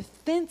these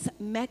defense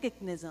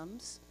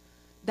mechanisms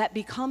that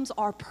becomes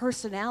our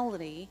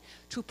personality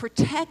to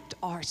protect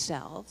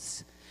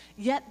ourselves,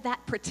 yet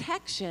that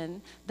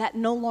protection that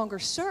no longer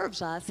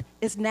serves us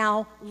is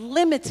now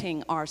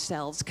limiting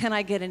ourselves. Can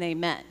I get an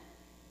amen?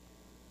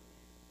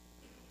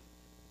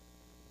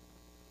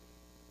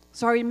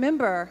 So I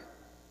remember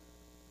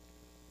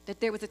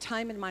that there was a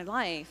time in my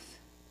life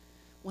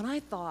when I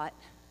thought,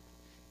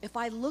 if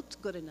I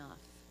looked good enough,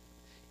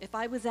 if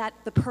I was at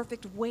the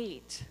perfect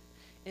weight,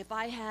 if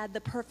I had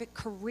the perfect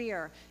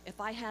career,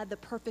 if I had the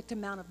perfect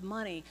amount of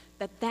money,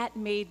 that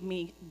made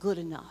me good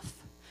enough.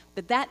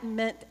 That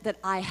meant that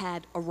I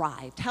had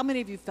arrived. How many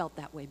of you felt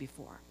that way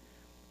before?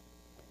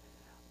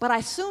 But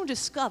I soon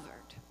discovered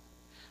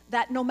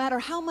that no matter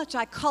how much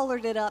I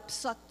colored it up,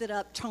 sucked it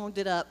up, toned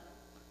it up,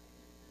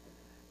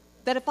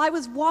 that if I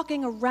was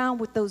walking around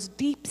with those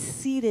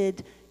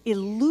deep-seated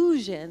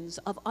illusions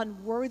of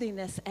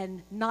unworthiness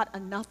and not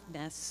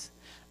enoughness,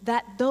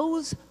 that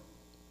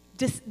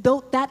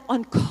that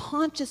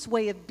unconscious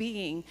way of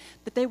being,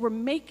 that they were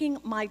making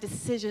my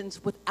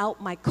decisions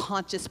without my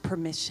conscious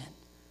permission.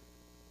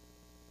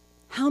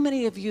 How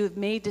many of you have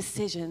made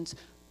decisions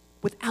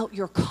without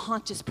your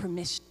conscious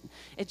permission?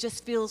 It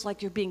just feels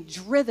like you're being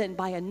driven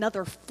by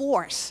another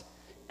force.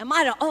 Am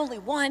I the only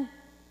one?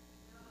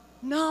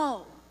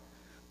 No.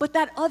 But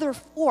that other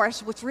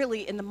force, which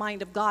really in the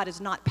mind of God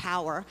is not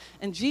power,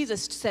 and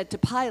Jesus said to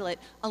Pilate,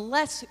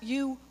 unless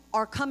you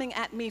are coming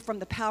at me from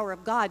the power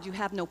of God, you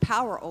have no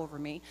power over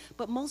me.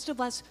 But most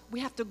of us, we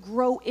have to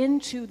grow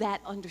into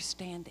that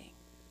understanding.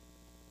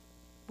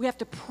 We have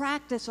to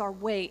practice our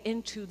way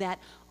into that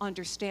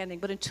understanding.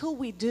 But until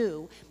we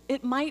do,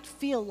 it might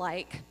feel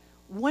like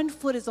one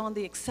foot is on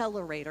the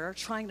accelerator,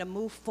 trying to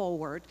move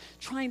forward,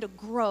 trying to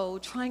grow,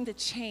 trying to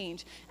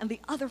change, and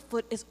the other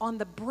foot is on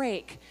the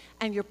brake,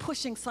 and you're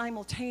pushing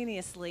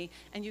simultaneously,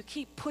 and you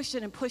keep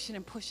pushing and pushing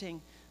and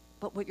pushing,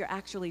 but what you're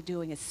actually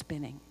doing is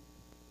spinning.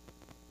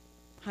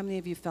 How many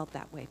of you felt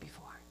that way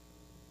before?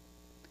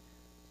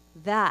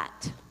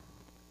 That,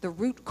 the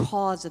root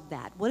cause of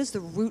that, what is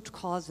the root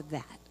cause of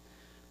that?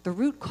 The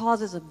root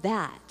causes of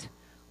that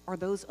are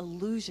those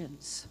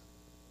illusions,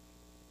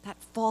 that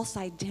false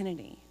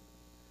identity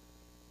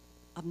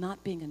of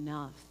not being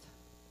enough,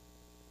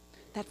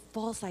 that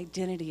false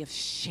identity of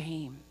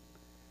shame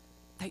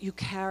that you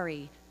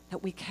carry,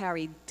 that we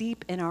carry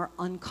deep in our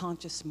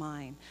unconscious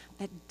mind,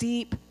 that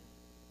deep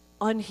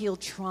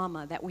unhealed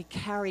trauma that we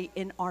carry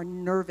in our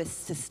nervous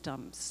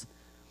systems.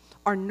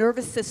 Our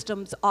nervous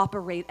systems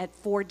operate at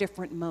 4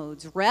 different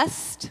modes: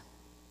 rest,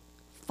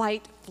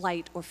 fight,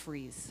 flight, or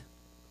freeze.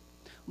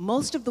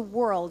 Most of the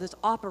world is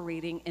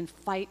operating in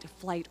fight,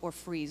 flight, or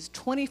freeze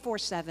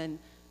 24/7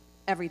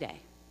 every day.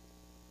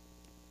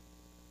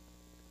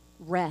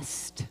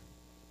 Rest.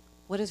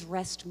 What does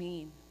rest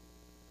mean?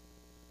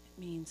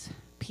 It means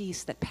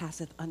peace that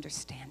passeth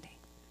understanding.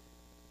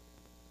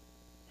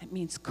 It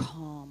means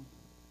calm.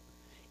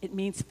 It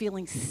means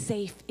feeling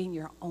safe in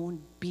your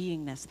own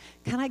beingness.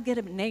 Can I get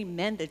an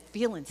amen to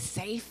feeling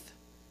safe?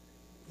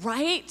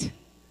 Right?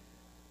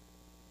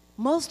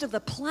 Most of the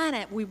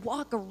planet, we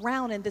walk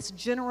around in this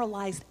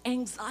generalized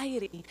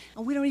anxiety,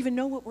 and we don't even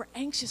know what we're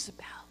anxious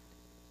about.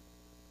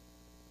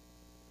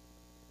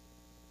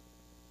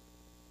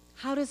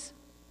 How does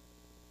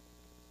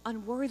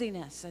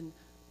unworthiness and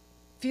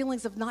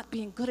feelings of not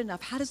being good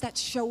enough, how does that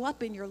show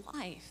up in your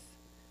life?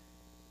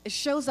 It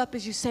shows up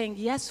as you saying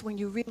yes when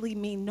you really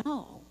mean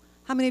no.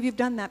 How many of you have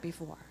done that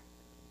before?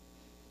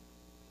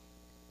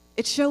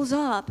 It shows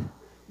up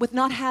with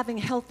not having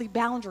healthy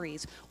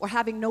boundaries or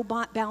having no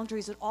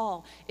boundaries at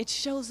all. It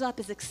shows up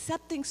as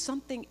accepting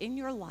something in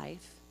your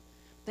life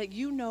that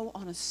you know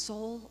on a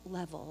soul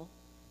level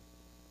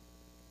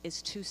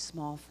is too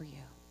small for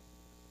you.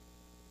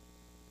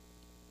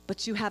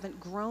 But you haven't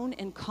grown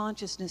in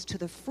consciousness to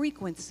the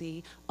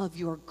frequency of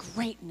your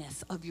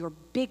greatness, of your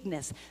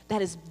bigness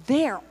that is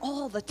there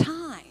all the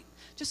time,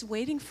 just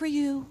waiting for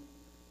you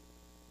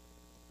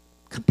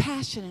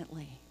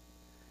compassionately.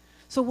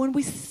 So when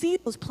we see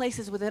those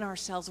places within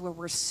ourselves where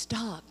we're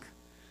stuck,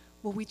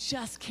 where we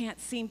just can't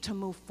seem to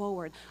move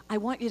forward. I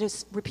want you to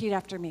repeat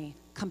after me,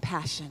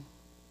 compassion.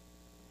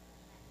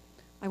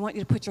 I want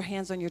you to put your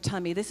hands on your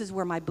tummy. This is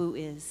where my boo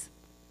is.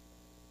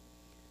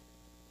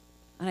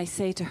 And I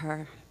say to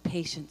her,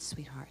 patience,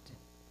 sweetheart.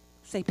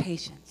 Say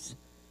patience.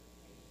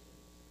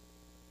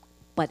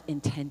 But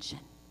intention.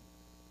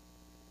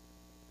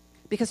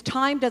 Because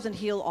time doesn't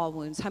heal all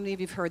wounds. How many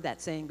of you have heard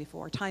that saying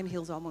before? Time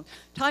heals all wounds.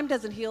 Time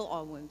doesn't heal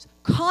all wounds.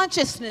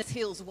 Consciousness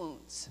heals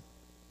wounds.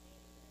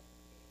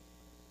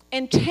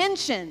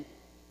 Intention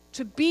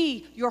to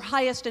be your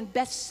highest and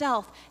best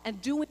self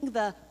and doing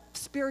the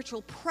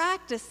spiritual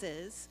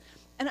practices.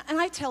 And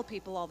I tell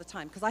people all the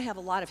time, because I have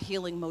a lot of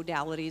healing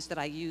modalities that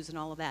I use and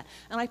all of that.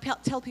 And I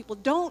tell people,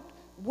 don't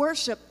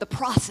worship the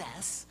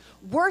process.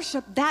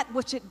 Worship that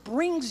which it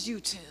brings you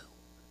to.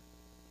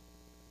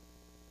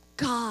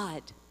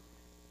 God,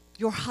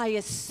 your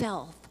highest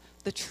self,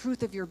 the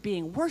truth of your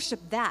being. Worship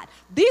that.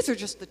 These are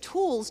just the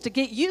tools to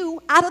get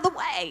you out of the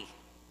way.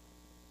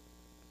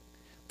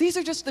 These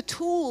are just the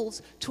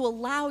tools to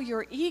allow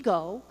your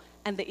ego,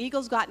 and the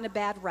ego's gotten a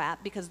bad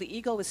rap because the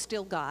ego is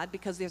still God,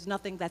 because there's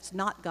nothing that's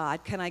not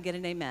God. Can I get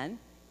an amen?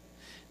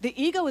 The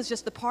ego is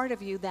just the part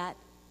of you that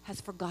has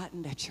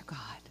forgotten that you're God.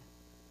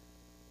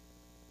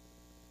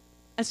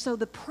 And so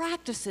the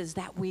practices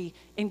that we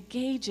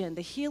engage in,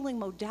 the healing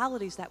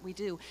modalities that we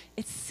do,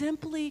 it's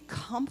simply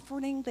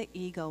comforting the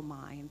ego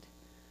mind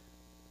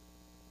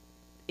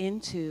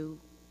into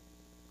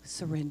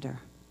surrender.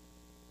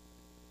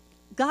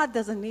 God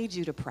doesn't need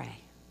you to pray.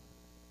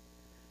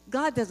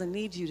 God doesn't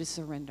need you to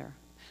surrender.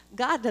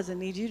 God doesn't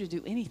need you to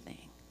do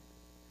anything.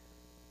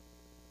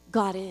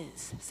 God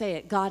is. Say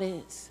it, God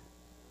is.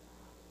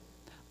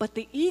 But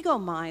the ego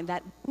mind,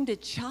 that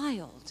wounded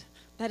child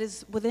that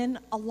is within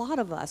a lot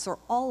of us, or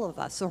all of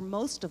us, or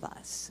most of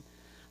us,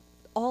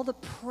 all the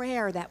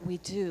prayer that we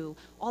do,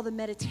 all the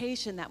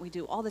meditation that we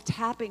do, all the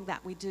tapping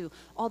that we do,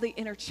 all the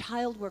inner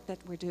child work that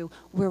we do,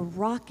 we're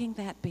rocking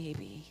that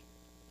baby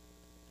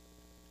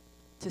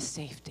to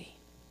safety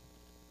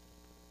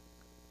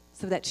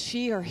so that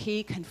she or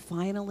he can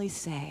finally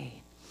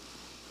say,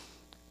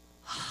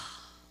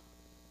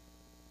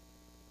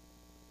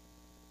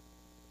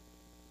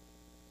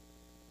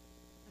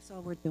 that's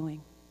all we're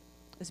doing,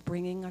 is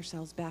bringing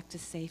ourselves back to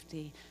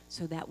safety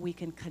so that we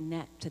can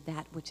connect to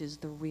that which is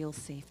the real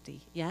safety.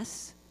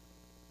 Yes?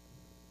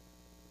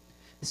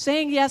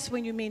 Saying yes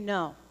when you mean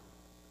no.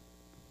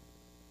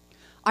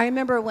 I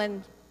remember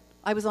when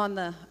I was on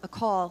a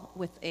call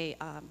with a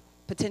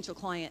potential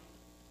client,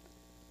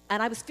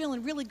 and I was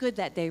feeling really good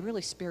that day,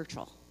 really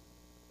spiritual.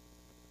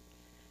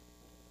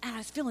 And I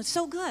was feeling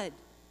so good.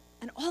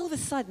 And all of a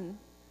sudden,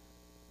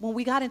 when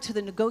we got into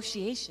the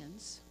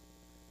negotiations,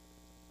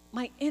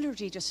 my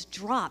energy just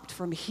dropped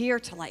from here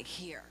to like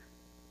here.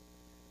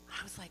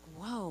 I was like,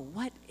 whoa,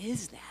 what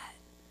is that?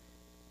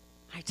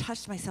 I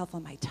touched myself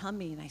on my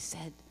tummy and I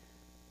said,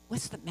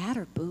 what's the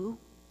matter, boo?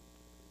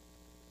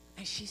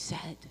 And she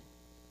said,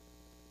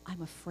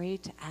 I'm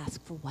afraid to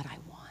ask for what I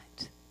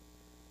want.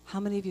 How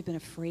many of you have been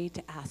afraid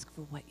to ask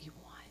for what you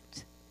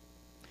want?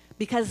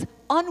 Because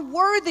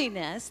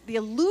unworthiness, the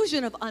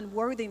illusion of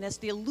unworthiness,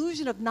 the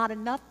illusion of not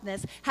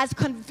enoughness has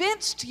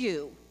convinced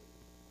you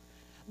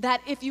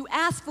that if you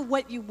ask for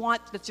what you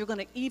want, that you're going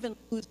to even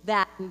lose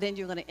that, and then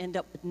you're going to end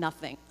up with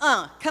nothing.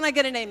 Can I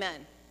get an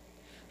amen?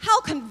 How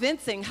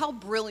convincing, how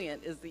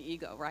brilliant is the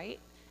ego,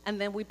 right?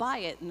 And then we buy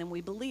it, and then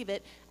we believe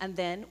it, and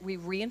then we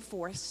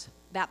reinforce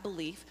that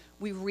belief,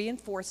 we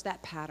reinforce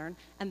that pattern,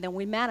 and then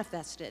we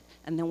manifest it,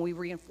 and then we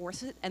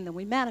reinforce it, and then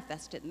we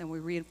manifest it, and then we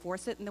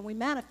reinforce it, and then we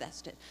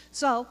manifest it.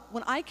 So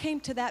when I came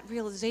to that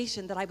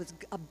realization that I was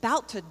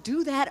about to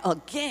do that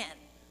again,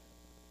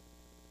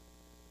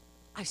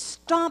 I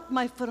stomped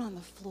my foot on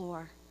the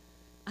floor,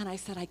 and I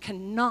said, I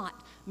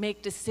cannot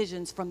make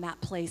decisions from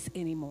that place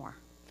anymore.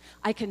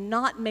 I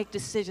cannot make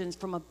decisions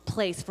from a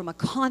place, from a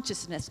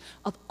consciousness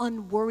of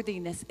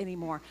unworthiness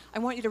anymore. I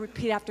want you to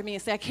repeat after me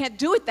and say, I can't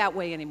do it that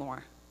way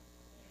anymore.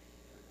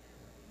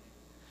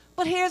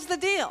 But here's the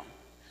deal.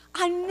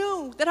 I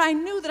knew that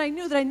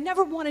I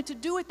never wanted to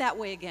do it that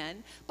way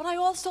again, but I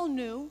also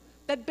knew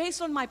that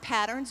based on my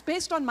patterns,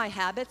 based on my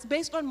habits,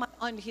 based on my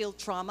unhealed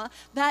trauma,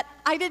 that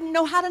I didn't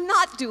know how to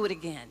not do it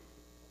again.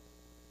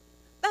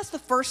 That's the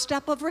first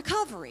step of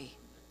recovery.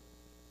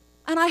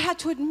 And I had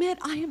to admit,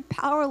 I am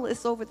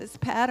powerless over this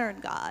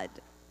pattern, God.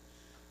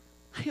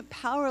 I am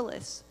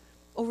powerless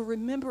over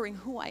remembering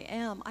who I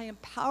am. I am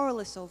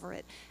powerless over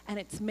it, and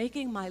it's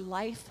making my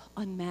life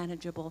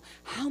unmanageable.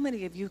 How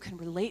many of you can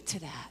relate to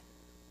that?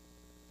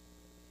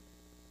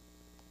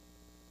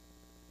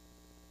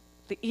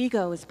 The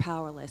ego is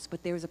powerless,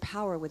 but there is a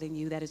power within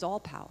you that is all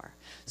power.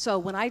 So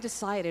when I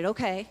decided,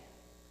 okay,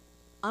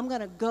 I'm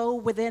going to go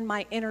within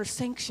my inner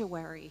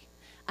sanctuary,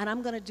 and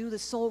I'm going to do the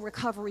soul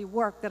recovery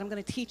work that I'm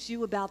going to teach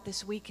you about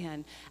this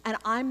weekend, and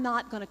I'm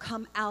not going to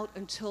come out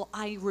until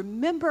I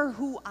remember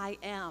who I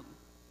am.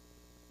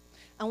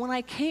 And when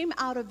I came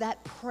out of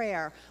that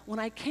prayer, when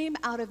I came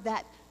out of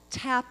that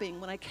tapping,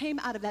 when I came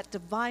out of that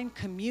divine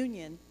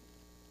communion,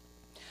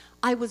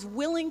 I was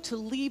willing to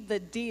leave the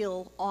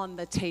deal on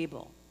the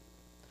table.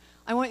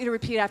 I want you to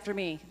repeat after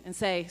me and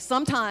say,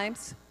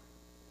 sometimes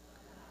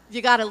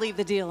you got to leave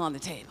the deal on the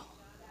table.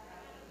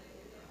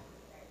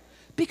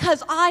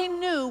 Because I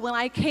knew when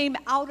I came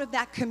out of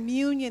that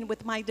communion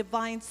with my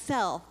divine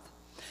self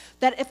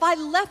that if I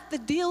left the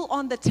deal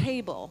on the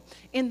table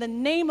in the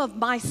name of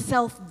my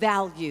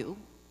self-value,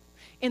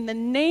 in the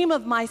name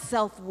of my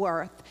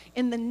self-worth,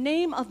 in the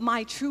name of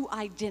my true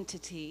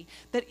identity,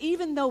 that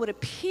even though it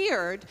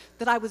appeared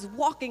that I was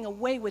walking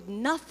away with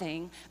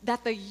nothing,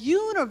 that the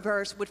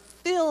universe would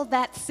fill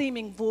that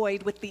seeming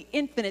void with the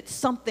infinite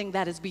something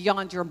that is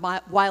beyond your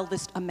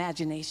wildest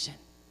imagination.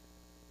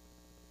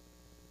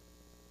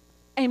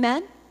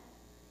 Amen?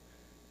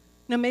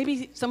 Now,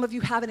 maybe some of you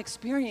haven't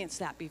experienced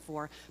that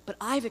before, but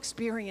I've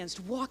experienced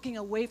walking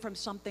away from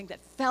something that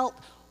felt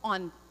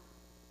on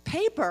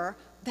paper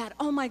that,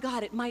 oh my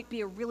God, it might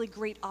be a really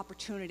great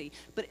opportunity.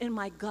 But in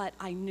my gut,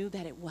 I knew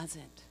that it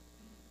wasn't.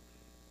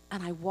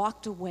 And I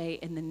walked away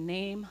in the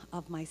name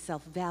of my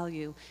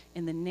self-value,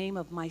 in the name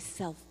of my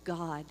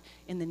self-God,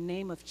 in the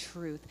name of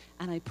truth.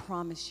 And I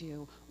promise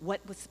you,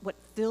 what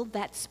filled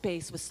that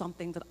space was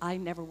something that I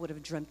never would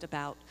have dreamt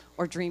about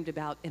or dreamed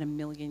about in a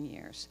million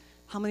years.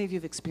 How many of you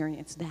have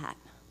experienced that?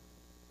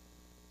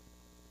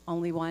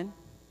 Only one?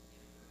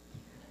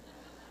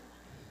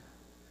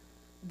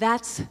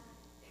 That's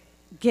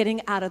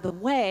getting out of the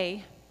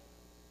way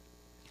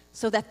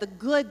so that the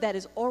good that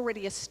is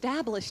already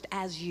established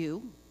as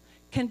you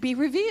can be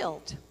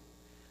revealed.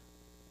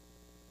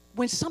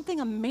 When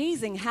something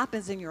amazing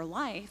happens in your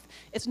life,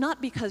 it's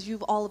not because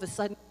you've all of a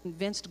sudden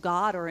convinced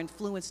God or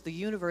influenced the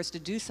universe to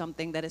do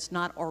something that it's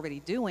not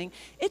already doing.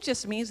 It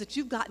just means that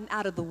you've gotten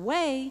out of the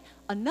way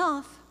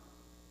enough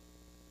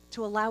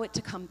to allow it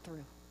to come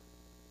through.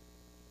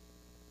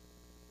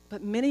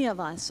 But many of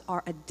us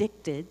are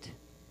addicted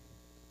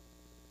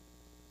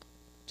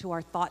to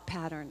our thought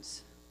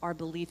patterns, our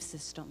belief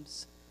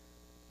systems,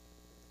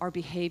 our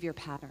behavior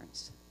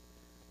patterns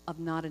of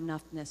not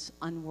enoughness,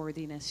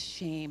 unworthiness,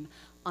 shame,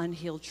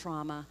 unhealed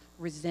trauma,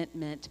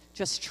 resentment,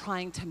 just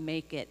trying to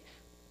make it.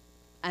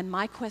 And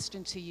my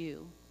question to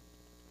you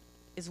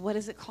is, what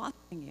is it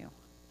costing you?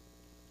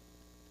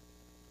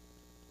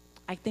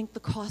 I think the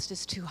cost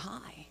is too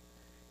high.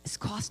 It's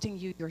costing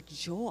you your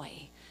joy,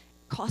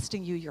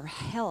 costing you your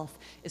health,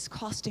 it's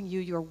costing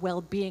you your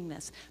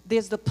well-beingness.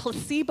 There's the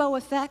placebo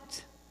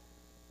effect.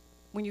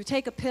 When you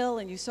take a pill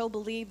and you so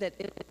believe that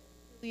it will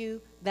heal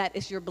you, that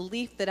it's your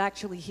belief that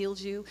actually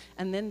heals you.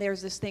 And then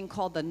there's this thing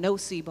called the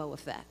nocebo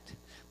effect,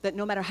 that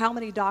no matter how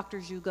many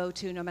doctors you go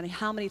to, no matter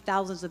how many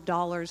thousands of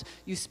dollars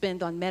you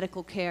spend on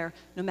medical care,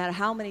 no matter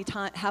how many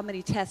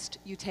tests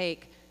you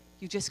take,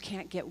 you just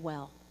can't get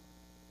well.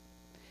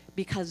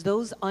 Because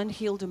those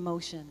unhealed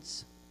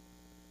emotions,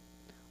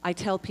 I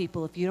tell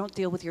people, if you don't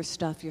deal with your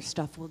stuff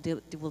will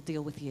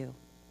deal with you.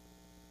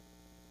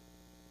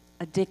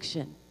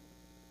 Addiction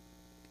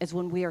is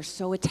when we are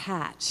so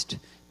attached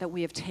that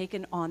we have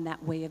taken on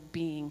that way of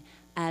being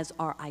as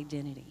our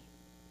identity.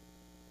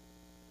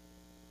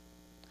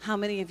 How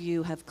many of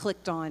you have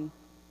clicked on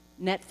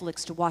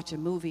Netflix to watch a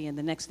movie and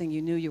the next thing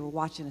you knew you were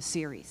watching a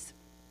series?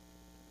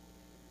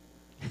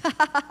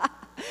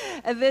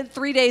 And then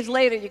 3 days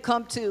later you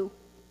come to,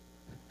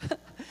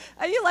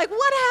 and you're like,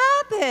 what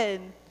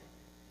happened?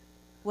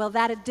 Well,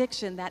 that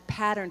addiction, that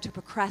pattern to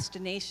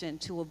procrastination,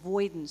 to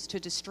avoidance, to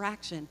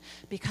distraction,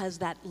 because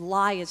that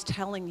lie is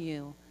telling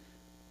you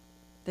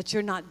that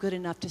you're not good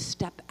enough to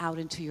step out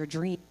into your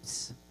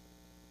dreams.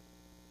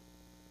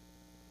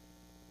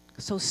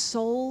 So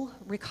soul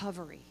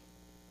recovery.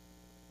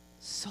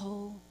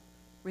 Soul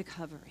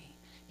recovery.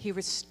 He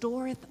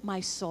restoreth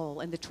my soul.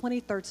 In the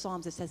 23rd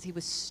Psalms it says, he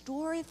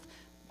restoreth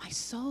my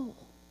soul.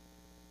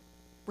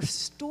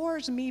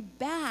 Restores me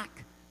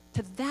back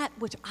to that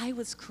which I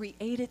was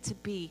created to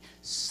be,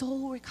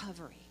 soul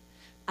recovery.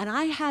 And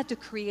I had to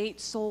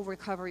create soul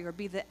recovery, or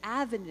be the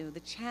avenue, the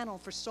channel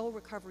for soul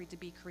recovery to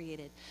be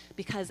created,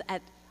 because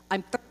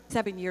I'm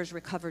 37 years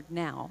recovered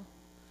now.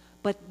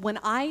 But when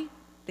I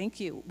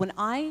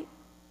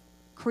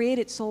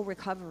created soul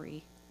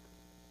recovery,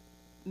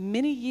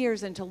 many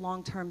years into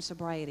long-term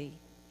sobriety,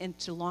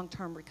 into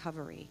long-term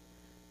recovery,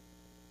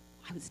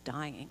 I was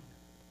dying.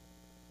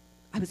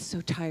 I was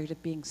so tired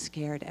of being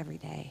scared every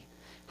day.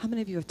 How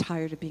many of you are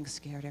tired of being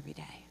scared every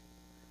day?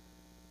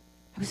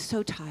 I was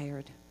so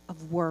tired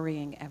of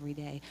worrying every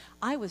day.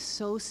 I was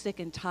so sick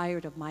and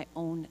tired of my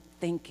own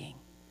thinking.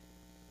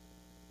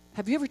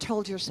 Have you ever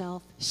told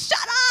yourself,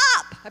 shut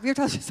up? Have you ever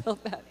told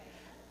yourself that?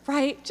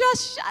 Right?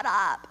 Just shut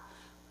up.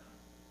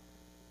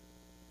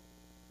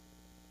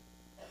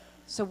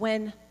 So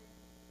when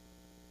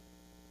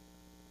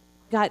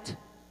I got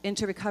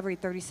into recovery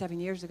 37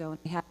 years ago and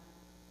I had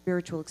a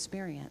spiritual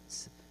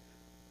experience,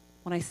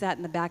 when I sat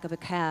in the back of a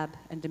cab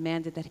and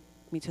demanded that he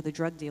take me to the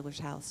drug dealer's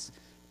house,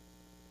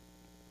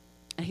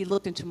 and he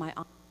looked into my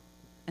eyes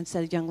and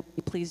said, young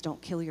lady, please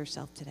don't kill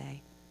yourself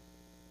today.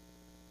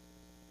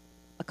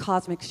 A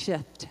cosmic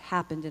shift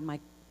happened in my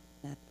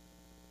consciousness.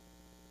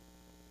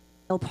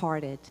 Veil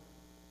parted,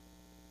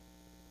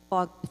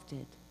 fog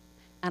lifted,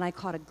 and I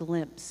caught a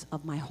glimpse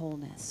of my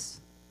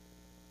wholeness.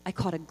 I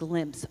caught a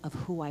glimpse of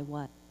who I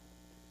was.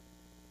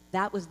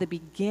 That was the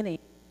beginning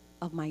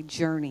of my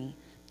journey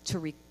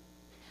to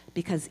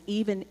because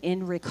even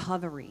in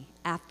recovery,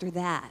 after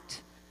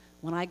that,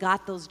 when I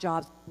got those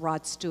jobs with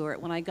Rod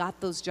Stewart, when I got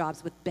those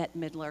jobs with Bette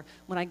Midler,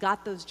 when I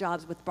got those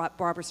jobs with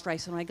Barbara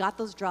Streisand, when I got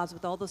those jobs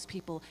with all those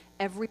people,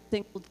 every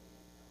single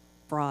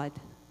fraud.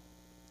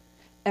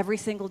 Every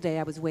single day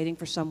I was waiting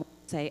for someone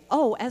to say,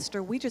 oh,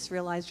 Esther, we just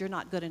realized you're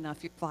not good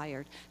enough, you're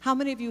fired. How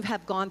many of you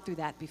have gone through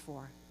that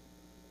before?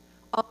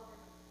 Oh,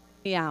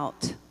 me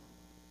out.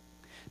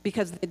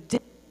 Because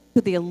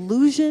the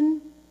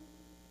illusion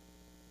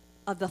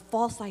of the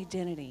false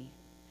identity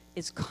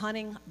is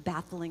cunning,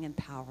 baffling, and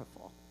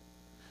powerful.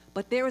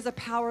 But there is a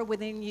power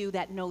within you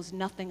that knows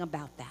nothing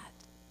about that.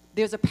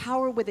 There's a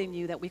power within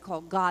you that we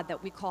call God,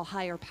 that we call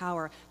higher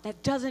power,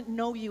 that doesn't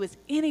know you as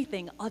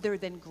anything other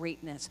than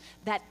greatness,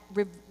 that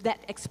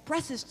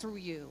expresses through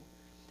you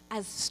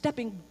as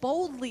stepping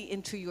boldly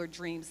into your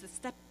dreams, that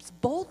steps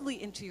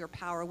boldly into your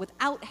power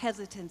without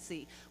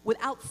hesitancy,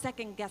 without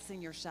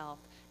second-guessing yourself,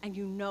 and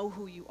you know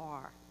who you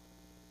are.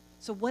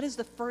 So what is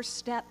the first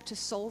step to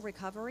soul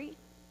recovery?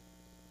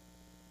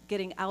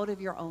 Getting out of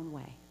your own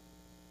way.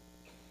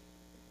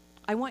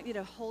 I want you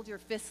to hold your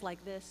fists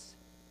like this.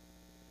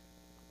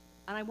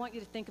 And I want you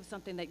to think of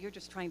something that you're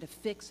just trying to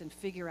fix and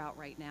figure out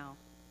right now.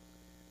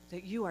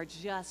 That you are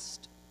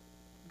just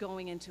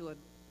going into a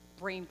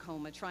brain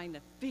coma trying to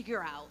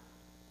figure out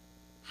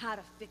how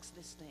to fix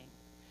this thing.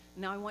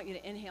 Now I want you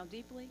to inhale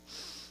deeply.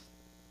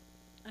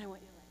 And I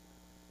want you to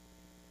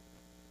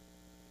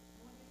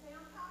say,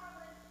 I'm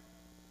powerless.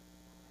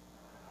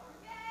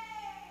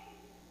 Yay!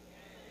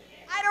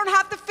 I don't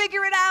have to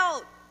figure it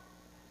out.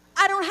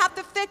 I don't have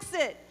to fix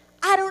it.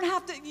 I don't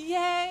have to,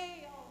 yay!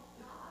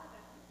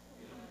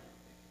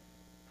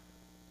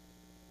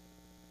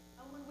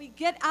 We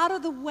get out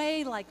of the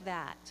way like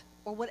that,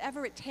 or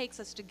whatever it takes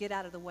us to get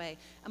out of the way.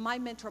 And my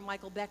mentor,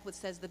 Michael Beckwith,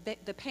 says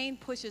the pain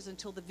pushes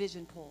until the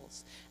vision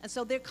pulls. And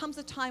so there comes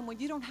a time when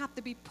you don't have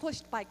to be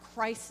pushed by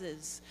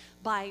crisis,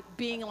 by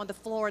being on the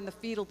floor in the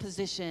fetal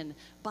position,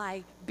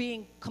 by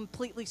being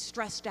completely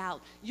stressed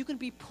out. You can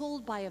be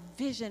pulled by a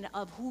vision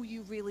of who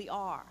you really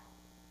are.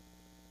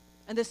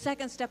 And the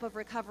second step of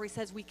recovery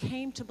says we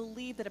came to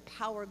believe that a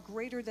power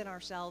greater than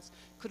ourselves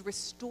could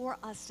restore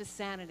us to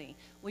sanity.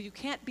 Well, you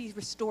can't be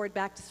restored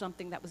back to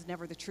something that was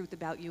never the truth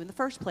about you in the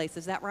first place.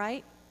 Is that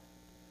right?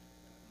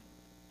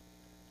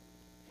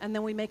 And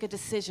then we make a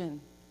decision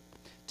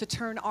to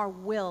turn our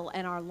will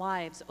and our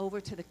lives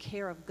over to the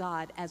care of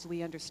God as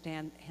we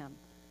understand Him,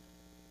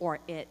 or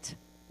it,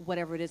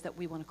 whatever it is that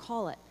we want to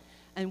call it.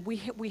 And we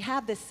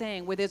have this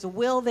saying, where there's a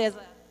will, there's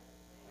a...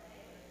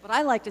 But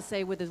I like to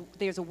say, where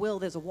there's a will,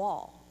 there's a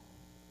wall.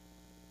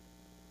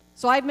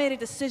 So I've made a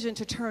decision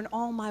to turn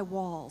all my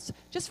walls.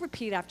 Just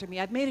repeat after me.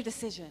 I've made a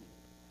decision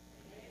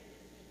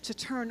to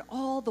turn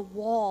all the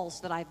walls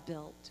that I've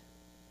built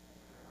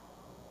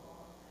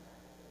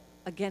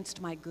against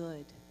my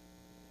good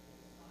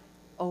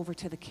over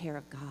to the care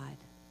of God.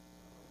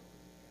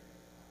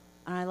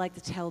 And I like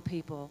to tell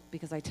people,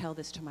 because I tell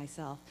this to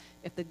myself,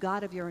 if the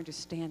God of your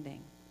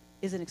understanding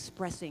isn't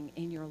expressing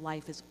in your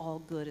life as all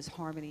good, as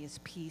harmony, as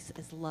peace,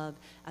 as love,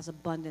 as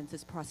abundance,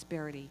 as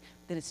prosperity,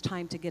 then it's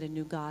time to get a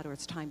new God, or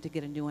it's time to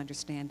get a new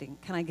understanding.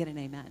 Can I get an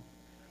amen?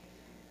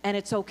 And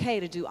it's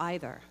okay to do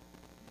either.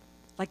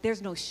 Like,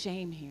 there's no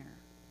shame here.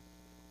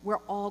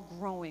 We're all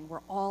growing. We're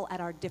all at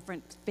our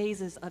different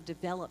phases of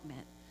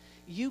development.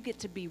 You get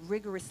to be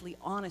rigorously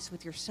honest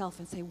with yourself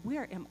and say,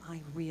 where am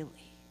I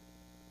really?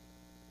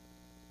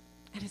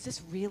 And is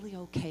this really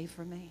okay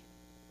for me?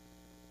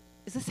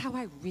 Is this how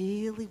I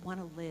really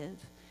want to live?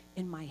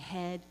 In my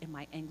head, in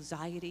my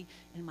anxiety,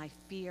 in my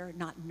fear,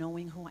 not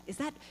knowing who I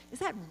am? Is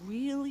that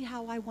really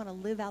how I want to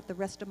live out the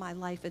rest of my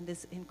life in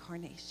this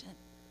incarnation?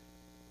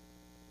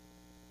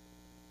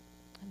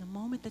 And the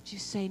moment that you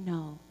say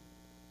no,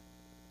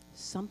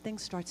 something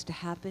starts to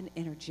happen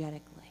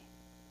energetically,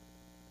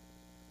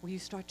 where you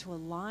start to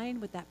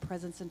align with that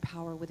presence and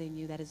power within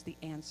you that is the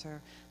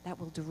answer that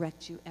will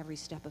direct you every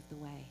step of the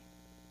way.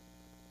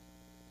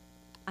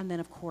 And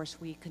then, of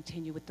course, we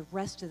continue with the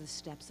rest of the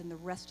steps and the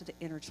rest of the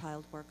inner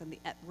child work and the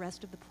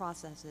rest of the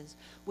processes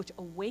which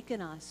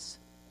awaken us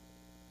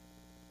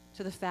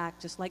to the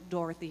fact, just like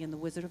Dorothy in The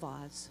Wizard of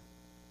Oz,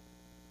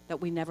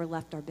 that we never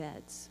left our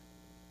beds.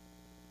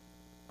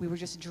 We were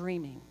just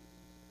dreaming.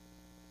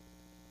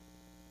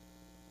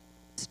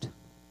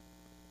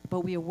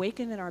 But we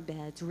awaken in our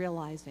beds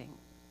realizing,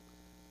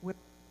 where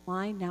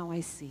blind, now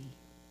I see.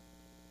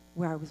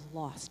 Where I was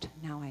lost,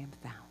 now I am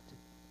found.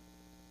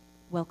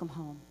 Welcome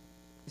home.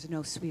 There's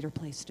no sweeter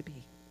place to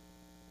be.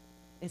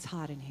 It's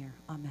hot in here.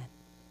 Amen.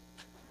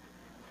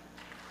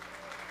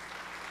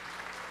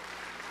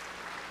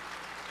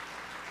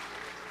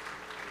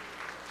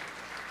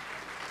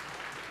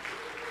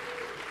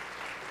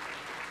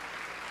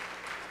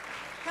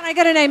 Can I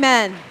get an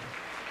amen?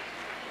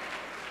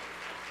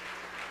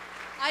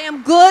 I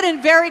am good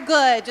and very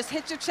good. Just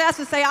hit your chest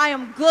and say, I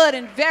am good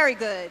and very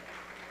good.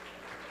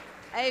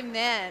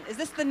 Amen. Is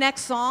this the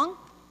next song?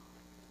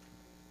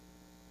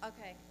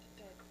 Okay.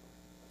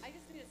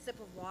 sip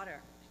of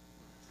water.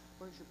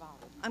 Where's your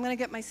bottle? I'm going to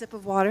get my sip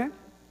of water.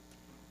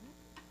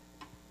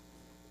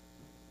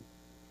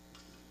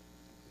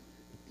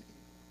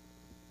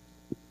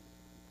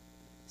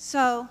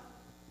 So,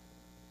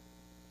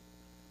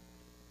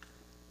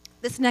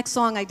 this next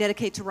song I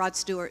dedicate to Rod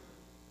Stewart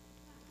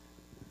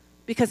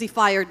because he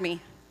fired me.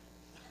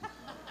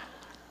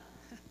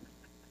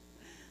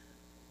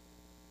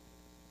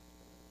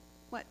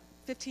 What,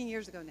 15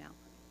 years ago now?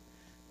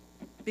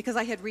 Because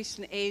I had reached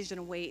an age and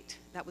a weight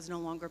that was no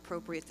longer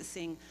appropriate to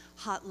sing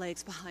Hot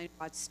Legs behind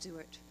Rod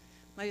Stewart.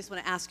 I just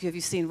want to ask you, have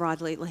you seen Rod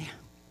lately?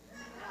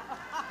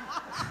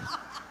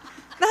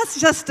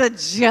 That's just a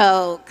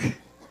joke.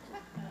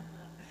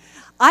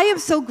 I am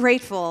so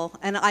grateful,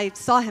 and I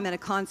saw him at a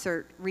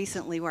concert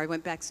recently where I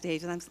went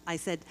backstage, and I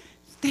said,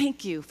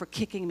 thank you for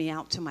kicking me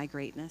out to my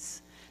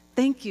greatness.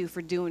 Thank you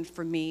for doing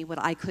for me what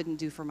I couldn't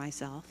do for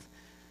myself.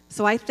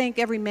 So I thank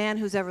every man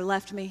who's ever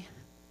left me.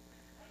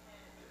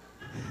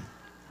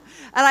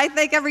 And I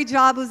thank every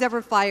job who's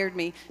ever fired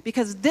me,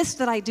 because this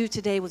that I do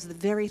today was the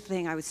very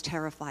thing I was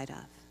terrified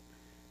of.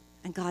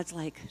 And God's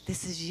like,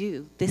 this is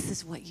you. This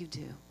is what you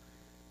do.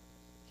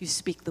 You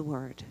speak the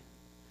word.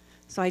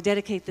 So I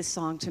dedicate this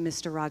song to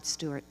Mr. Rod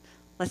Stewart.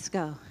 Let's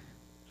go.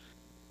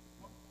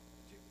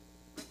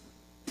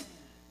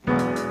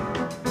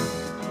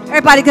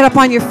 Everybody get up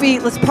on your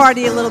feet. Let's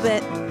party a little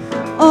bit.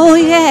 Oh,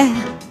 yeah.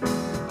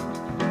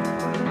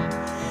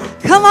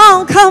 Come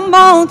on, come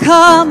on,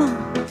 come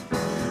on.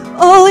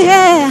 Oh,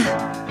 yeah.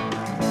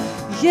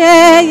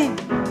 Yeah, yeah.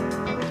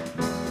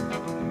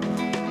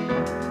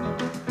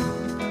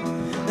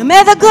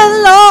 May the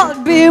good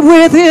Lord be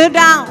with you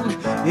down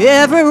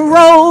every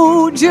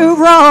road you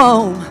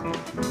roam.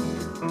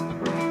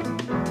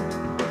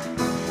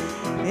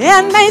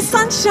 And may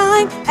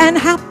sunshine and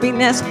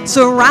happiness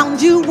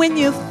surround you when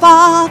you're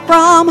far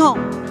from home.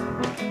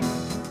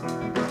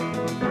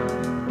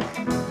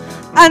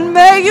 And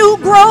may you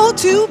grow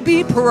to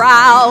be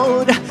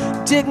proud,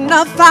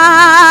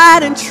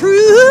 dignified and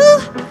true,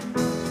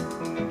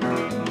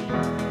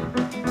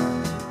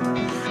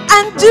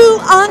 and do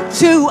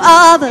unto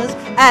others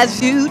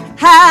as you'd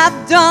have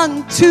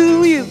done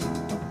to you.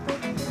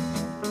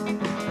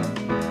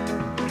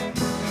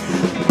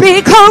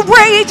 Be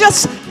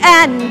courageous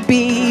and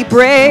be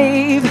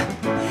brave,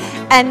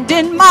 and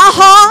in my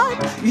heart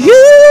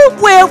you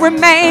will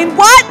remain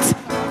what?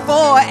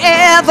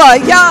 Forever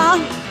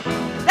young.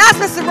 That's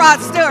Mr. Rod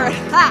Stewart.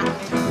 Ha.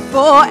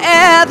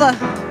 Forever.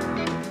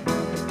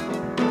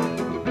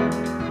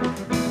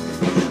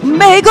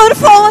 May good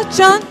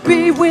fortune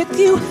be with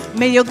you.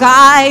 May your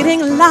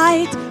guiding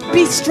light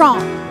be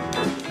strong.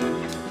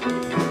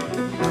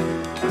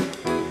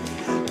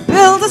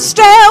 Build a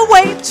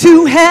stairway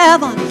to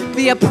heaven.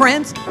 Be a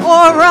prince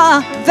or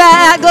a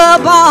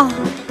vagabond.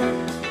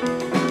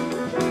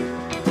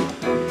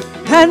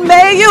 And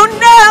may you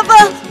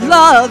never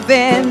love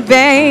in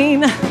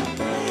vain.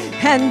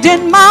 And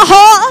in my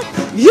heart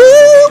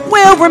you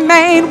will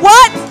remain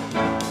what?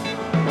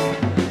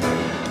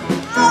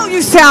 Oh,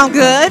 you sound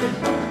good.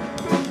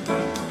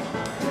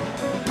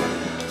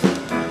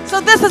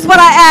 So this is what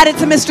I added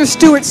to Mr.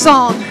 Stewart's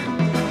song.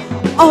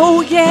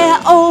 Oh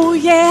yeah, oh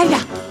yeah,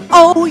 yeah.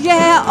 Oh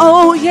yeah,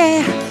 oh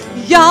yeah,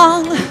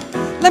 young.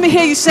 Let me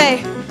hear you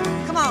say,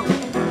 come on,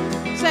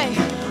 say,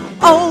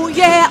 oh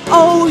yeah,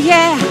 oh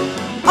yeah,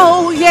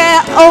 oh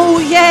yeah, oh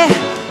yeah,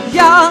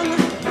 young.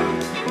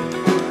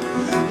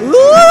 Ooh,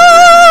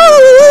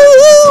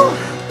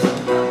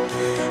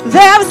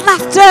 there is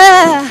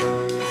laughter,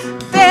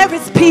 there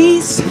is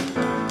peace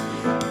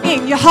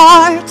in your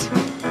heart.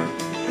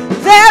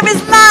 There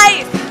is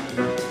life,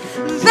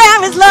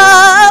 there is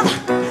love,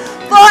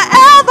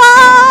 forever,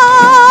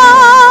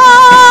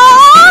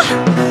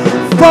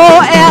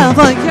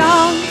 forever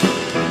young.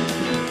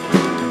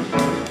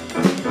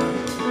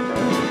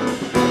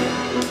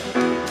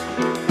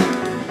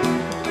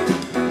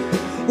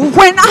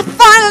 When I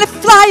finally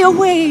fly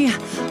away,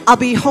 I'll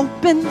be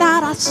hoping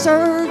that I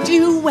served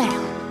you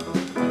well.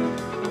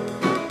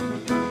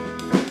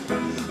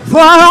 For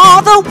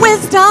all the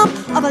wisdom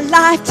of a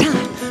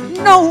lifetime,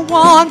 no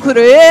one could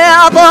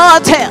ever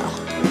tell.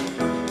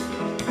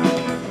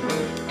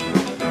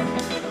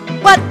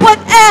 But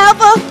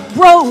whatever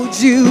road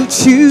you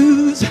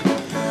choose,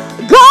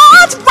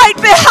 God's right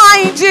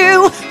behind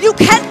you. You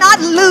cannot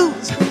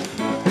lose.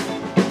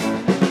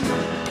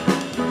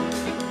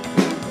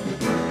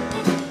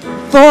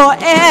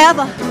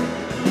 Forever.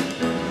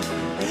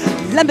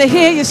 Let me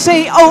hear you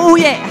say, oh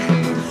yeah,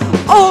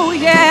 oh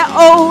yeah,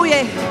 oh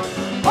yeah,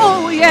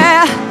 oh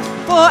yeah,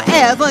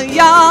 forever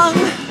young.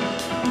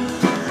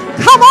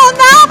 Come on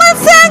now and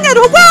sing it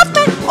with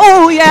me.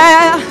 Oh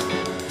yeah,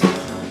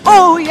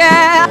 oh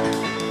yeah,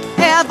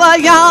 ever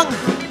young.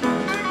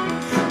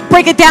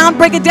 Break it down,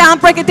 break it down,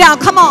 break it down.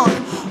 Come on.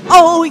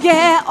 Oh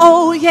yeah,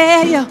 oh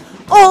yeah, yeah.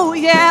 Oh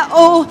yeah,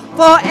 oh,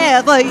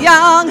 forever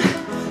young.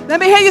 Let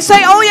me hear you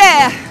say, oh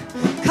yeah.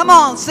 Come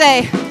on,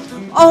 say,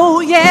 oh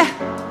yeah,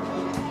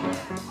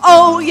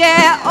 oh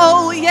yeah,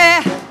 oh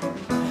yeah.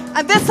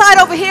 And this side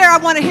over here, I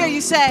want to hear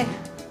you say,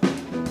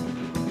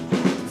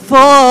 forever.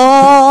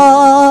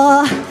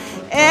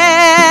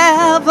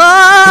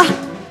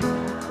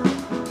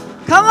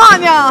 Come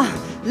on, y'all.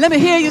 Let me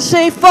hear you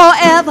say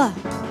forever.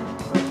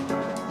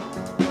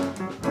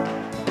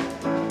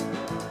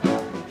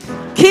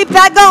 Keep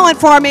that going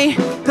for me,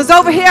 because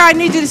over here I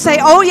need you to say,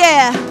 oh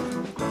yeah.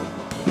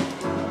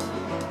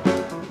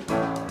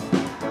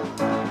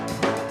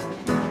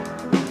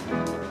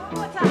 One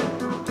more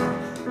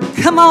time.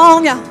 Come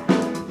on, y'all.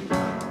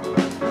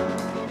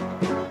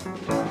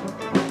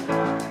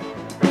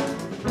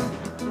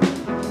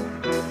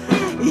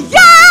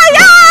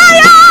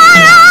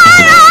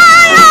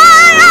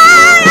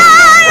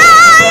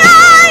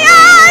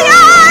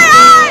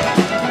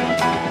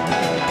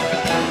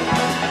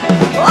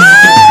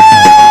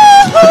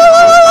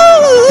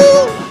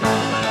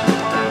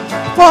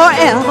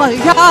 Forever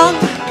young.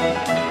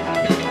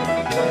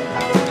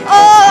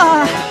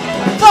 Oh,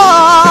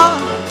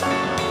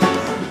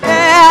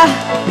 yeah.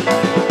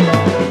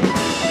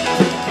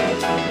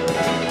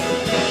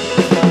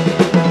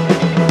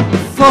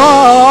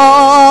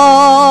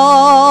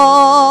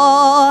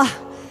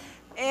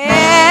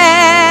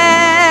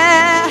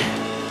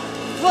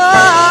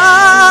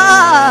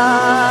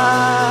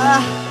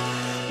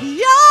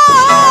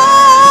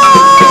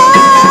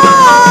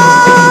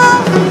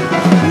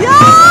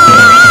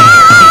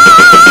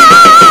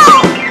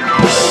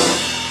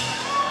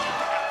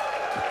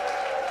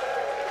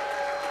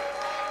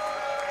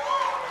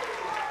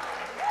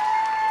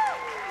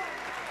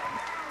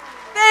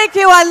 Thank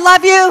you. I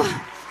love you.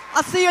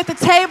 I'll see you at the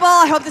table.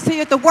 I hope to see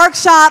you at the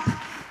workshop.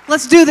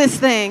 Let's do this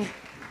thing.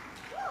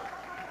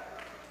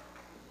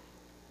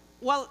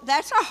 Well,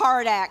 that's a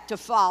hard act to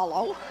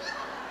follow.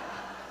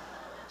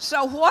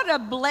 So what a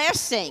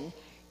blessing.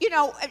 You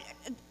know,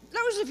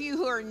 those of you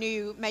who are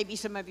new, maybe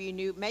some of you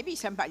new, maybe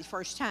somebody's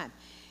first time,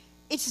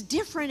 it's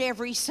different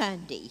every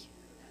Sunday.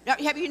 Now,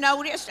 have you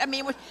noticed? I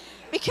mean,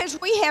 because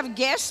we have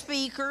guest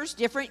speakers,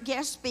 different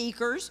guest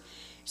speakers.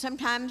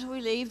 Sometimes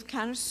we leave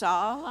kind of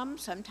solemn,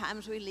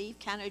 sometimes we leave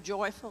kind of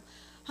joyful.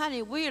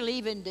 Honey, we're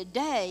leaving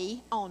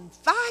today on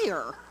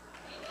fire.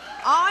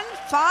 On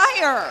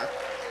fire.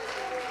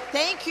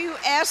 Thank you,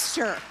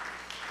 Esther.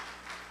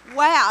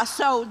 Wow,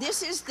 so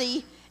this is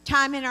the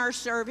time in our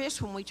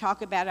service when we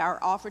talk about our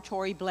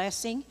offertory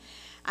blessing.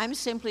 I'm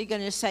simply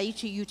going to say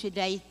to you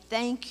today,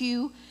 thank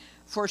you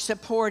for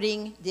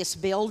supporting this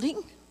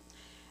building,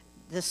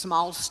 the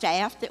small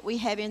staff that we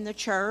have in the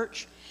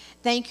church.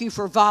 Thank you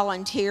for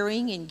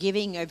volunteering and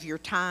giving of your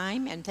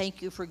time, and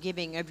thank you for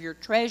giving of your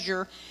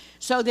treasure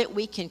so that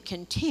we can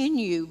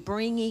continue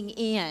bringing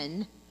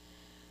in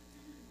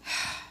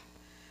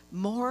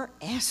more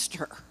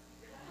Esther.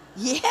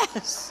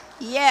 Yes,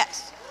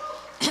 yes.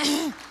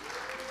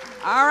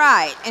 All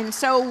right, and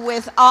so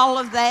with all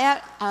of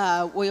that,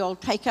 we'll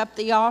take up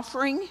the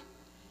offering,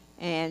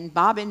 and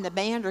Bob and the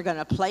band are going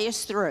to play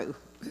us through.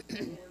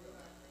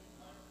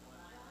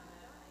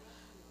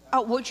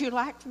 Oh, would you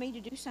like for me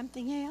to do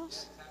something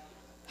else?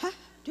 Huh?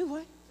 Do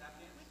what?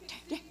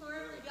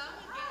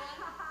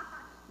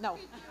 No.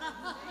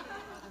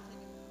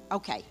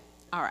 Okay.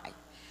 All right.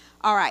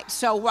 All right.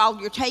 So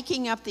while you're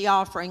taking up the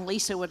offering,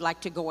 Lesa would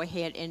like to go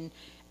ahead and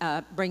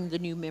bring the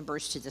new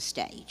members to the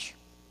stage.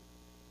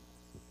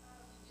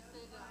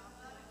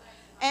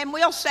 And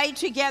we'll say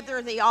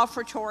together the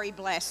offertory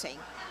blessing.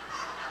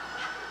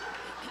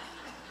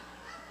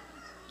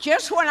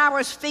 Just when I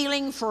was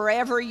feeling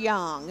forever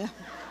young.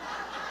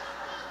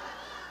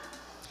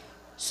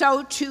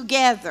 So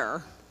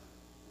together,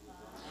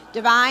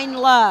 divine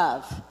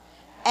love,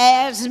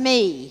 as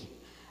me,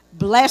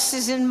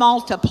 blesses and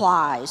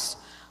multiplies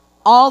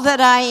all that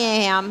I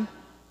am,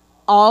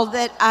 all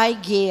that I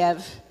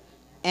give,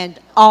 and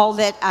all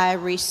that I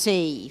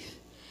receive.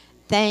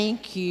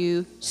 Thank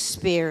you,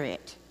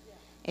 Spirit.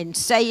 And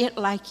say it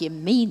like you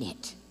mean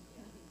it.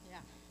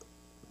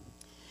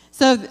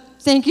 So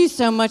thank you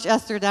so much,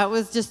 Esther. That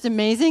was just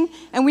amazing.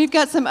 And we've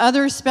got some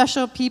other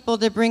special people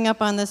to bring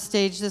up on the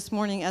stage this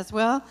morning as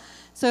well.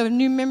 So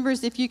new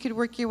members, if you could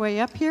work your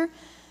way up here,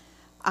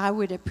 I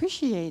would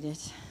appreciate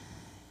it.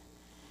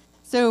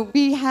 So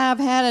we have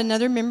had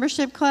another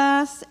membership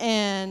class,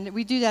 and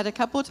we do that a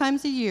couple of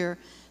times a year.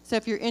 So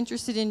if you're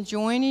interested in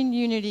joining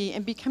Unity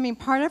and becoming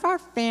part of our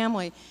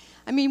family,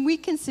 I mean, we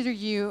consider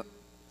you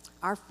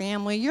our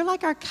family. You're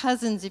like our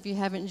cousins if you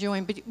haven't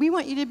joined, but we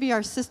want you to be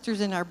our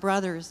sisters and our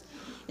brothers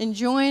and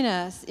join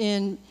us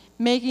in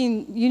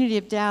making Unity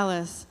of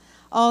Dallas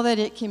all that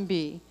it can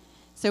be.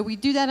 So we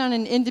do that on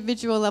an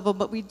individual level,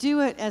 but we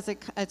do it as a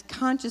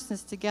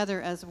consciousness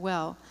together as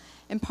well.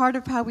 And part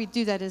of how we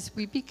do that is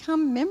we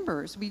become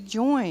members, we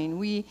join,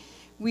 we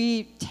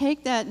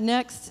take that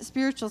next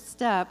spiritual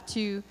step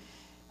to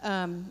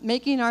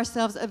making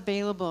ourselves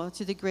available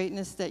to the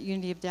greatness that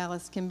Unity of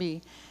Dallas can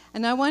be.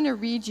 And I want to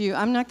read you,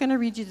 I'm not going to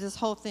read you this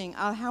whole thing.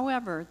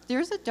 However,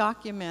 there's a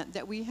document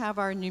that we have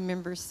our new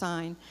members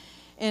sign.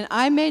 And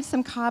I made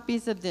some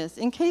copies of this.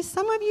 In case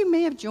some of you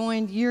may have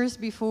joined years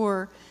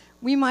before,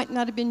 we might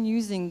not have been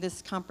using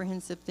this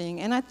comprehensive thing.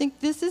 And I think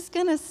this is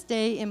going to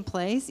stay in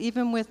place,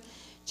 even with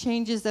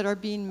changes that are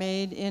being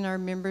made in our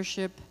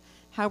membership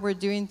how we're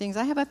doing things.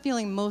 I have a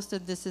feeling most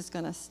of this is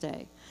going to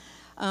stay.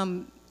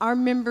 Our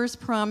members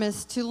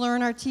promise to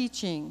learn our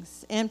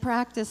teachings and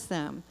practice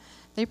them.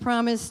 They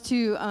promise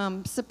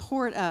to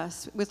support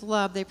us with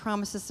love. They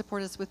promise to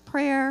support us with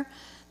prayer.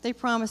 They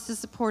promise to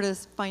support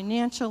us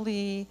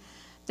financially.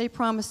 They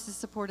promise to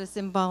support us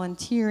in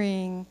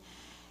volunteering.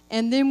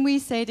 And then we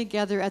say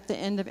together at the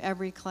end of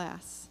every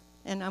class,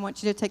 and I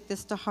want you to take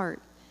this to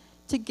heart,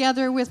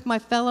 together with my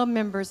fellow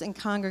members and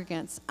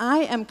congregants,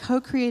 I am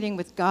co-creating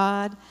with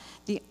God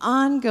the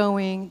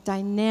ongoing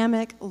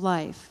dynamic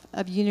life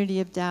of Unity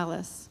of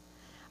Dallas.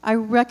 I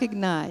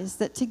recognize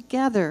that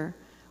together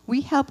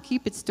we help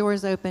keep its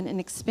doors open and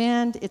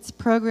expand its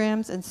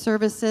programs and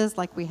services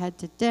like we had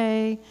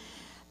today,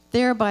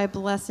 thereby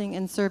blessing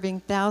and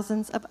serving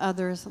thousands of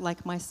others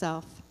like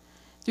myself.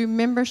 Through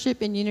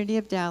membership in Unity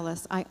of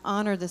Dallas, I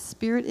honor the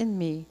Spirit in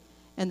me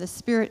and the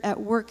Spirit at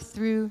work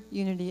through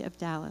Unity of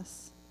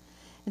Dallas.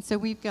 And so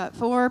we've got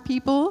 4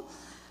 people,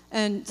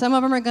 and some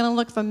of them are going to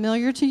look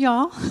familiar to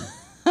y'all.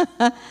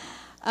 Let's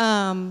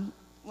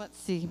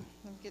see.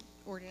 Let me get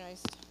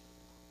organized.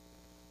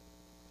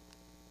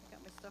 I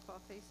got my stuff all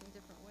facing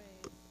different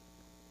ways.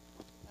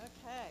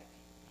 Okay.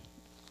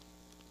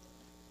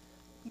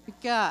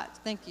 We've got,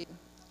 thank you,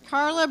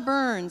 Carla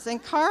Burns.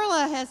 And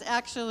Carla has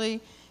actually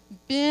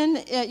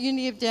been at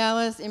Unity of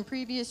Dallas in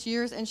previous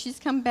years, and she's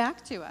come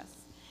back to us.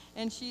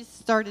 And she's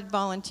started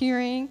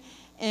volunteering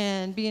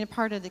and being a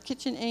part of the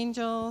Kitchen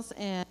Angels.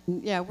 And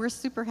yeah, we're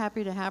super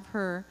happy to have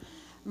her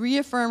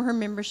reaffirm her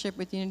membership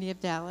with Unity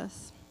of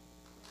Dallas.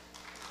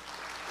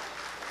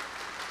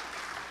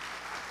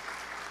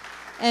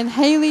 And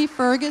Haley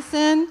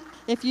Ferguson,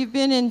 if you've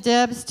been in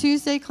Deb's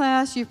Tuesday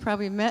class, you've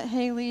probably met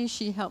Haley.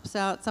 She helps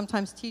out,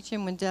 sometimes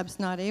teaching when Deb's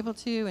not able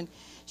to. And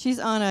she's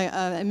on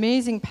an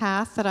amazing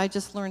path that I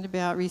just learned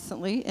about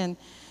recently. And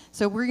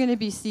so we're going to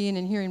be seeing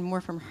and hearing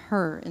more from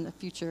her in the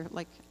future,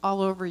 like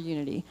all over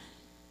Unity.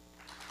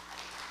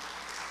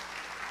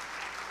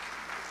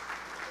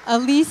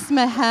 Elise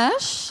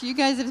Mahesh, you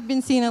guys have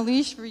been seeing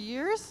Elise for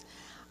years,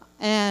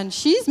 and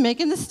she's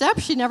making the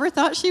steps she never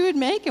thought she would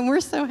make, and we're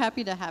so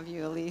happy to have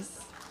you,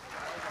 Elise.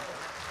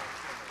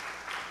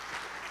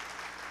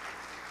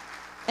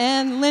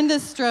 And Linda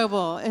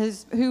Strobel,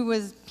 who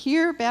was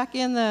here back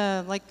in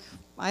the,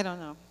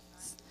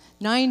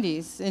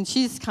 90s, and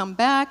she's come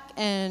back,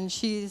 and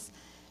she's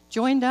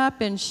joined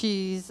up, and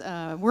she's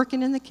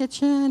working in the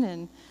kitchen,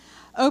 and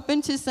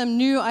open to some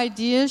new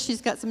ideas.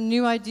 She's got some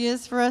new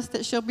ideas for us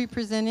that she'll be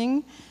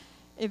presenting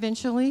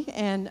eventually.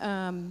 And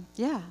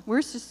yeah,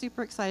 we're just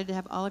super excited to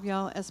have all of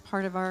y'all as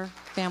part of our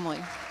family.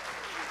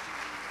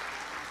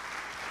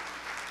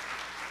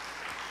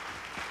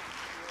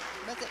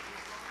 That's it.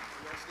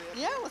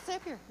 Yeah, we'll stay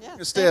up here. Yeah,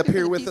 Stay up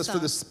here with us for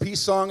this peace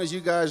song as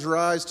you guys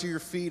rise to your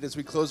feet as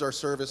we close our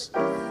service,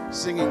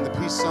 singing the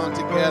peace song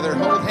together.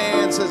 Hold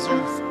hands as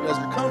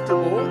you're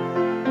comfortable.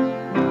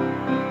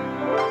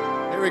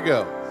 Here we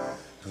go.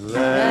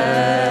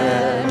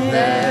 Let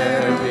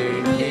there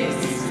be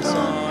peace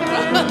on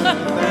earth,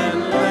 and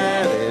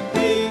let it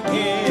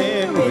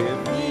begin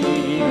with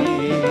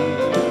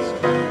peace.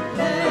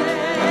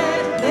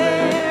 Let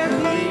there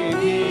be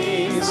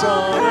peace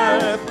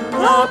on earth,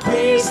 a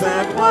peace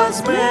that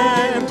was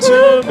meant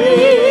to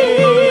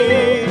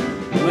be,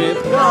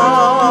 with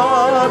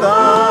God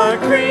our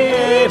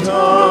Creator,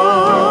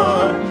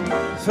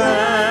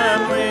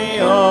 family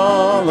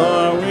all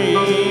are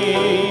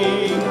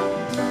we.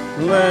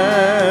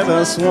 Let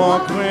us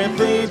walk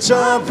with each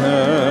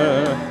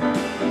other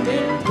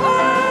in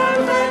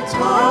perfect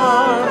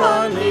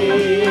harmony.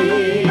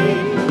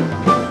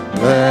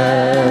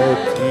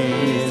 Let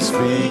peace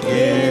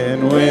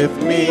begin with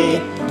me.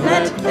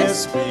 Let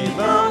this be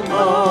the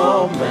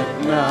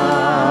moment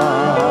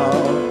now.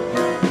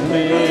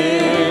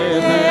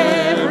 With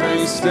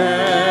every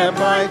step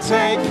I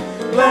take,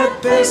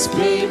 let this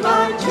be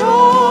my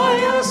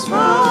joyous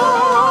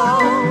vow.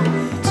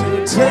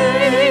 To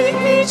take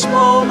each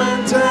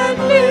moment and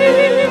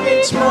live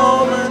each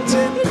moment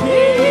in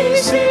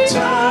peace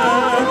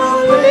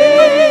eternally.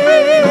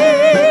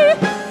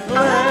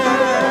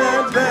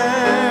 Let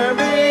there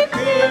be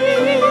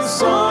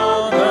peace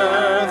on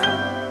earth,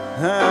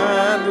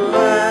 and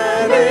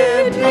let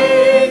it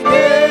begin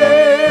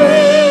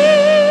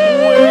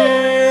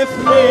with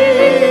me.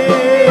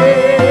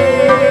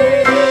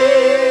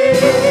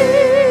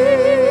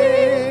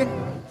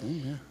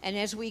 And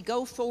as we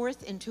go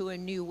forth into a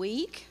new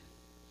week,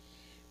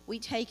 we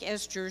take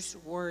Esther's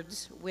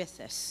words with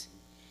us.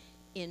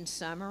 In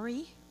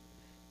summary,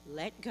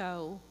 let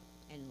go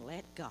and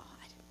let God.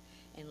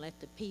 And let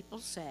the people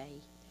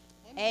say,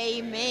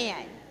 Amen.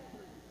 Amen.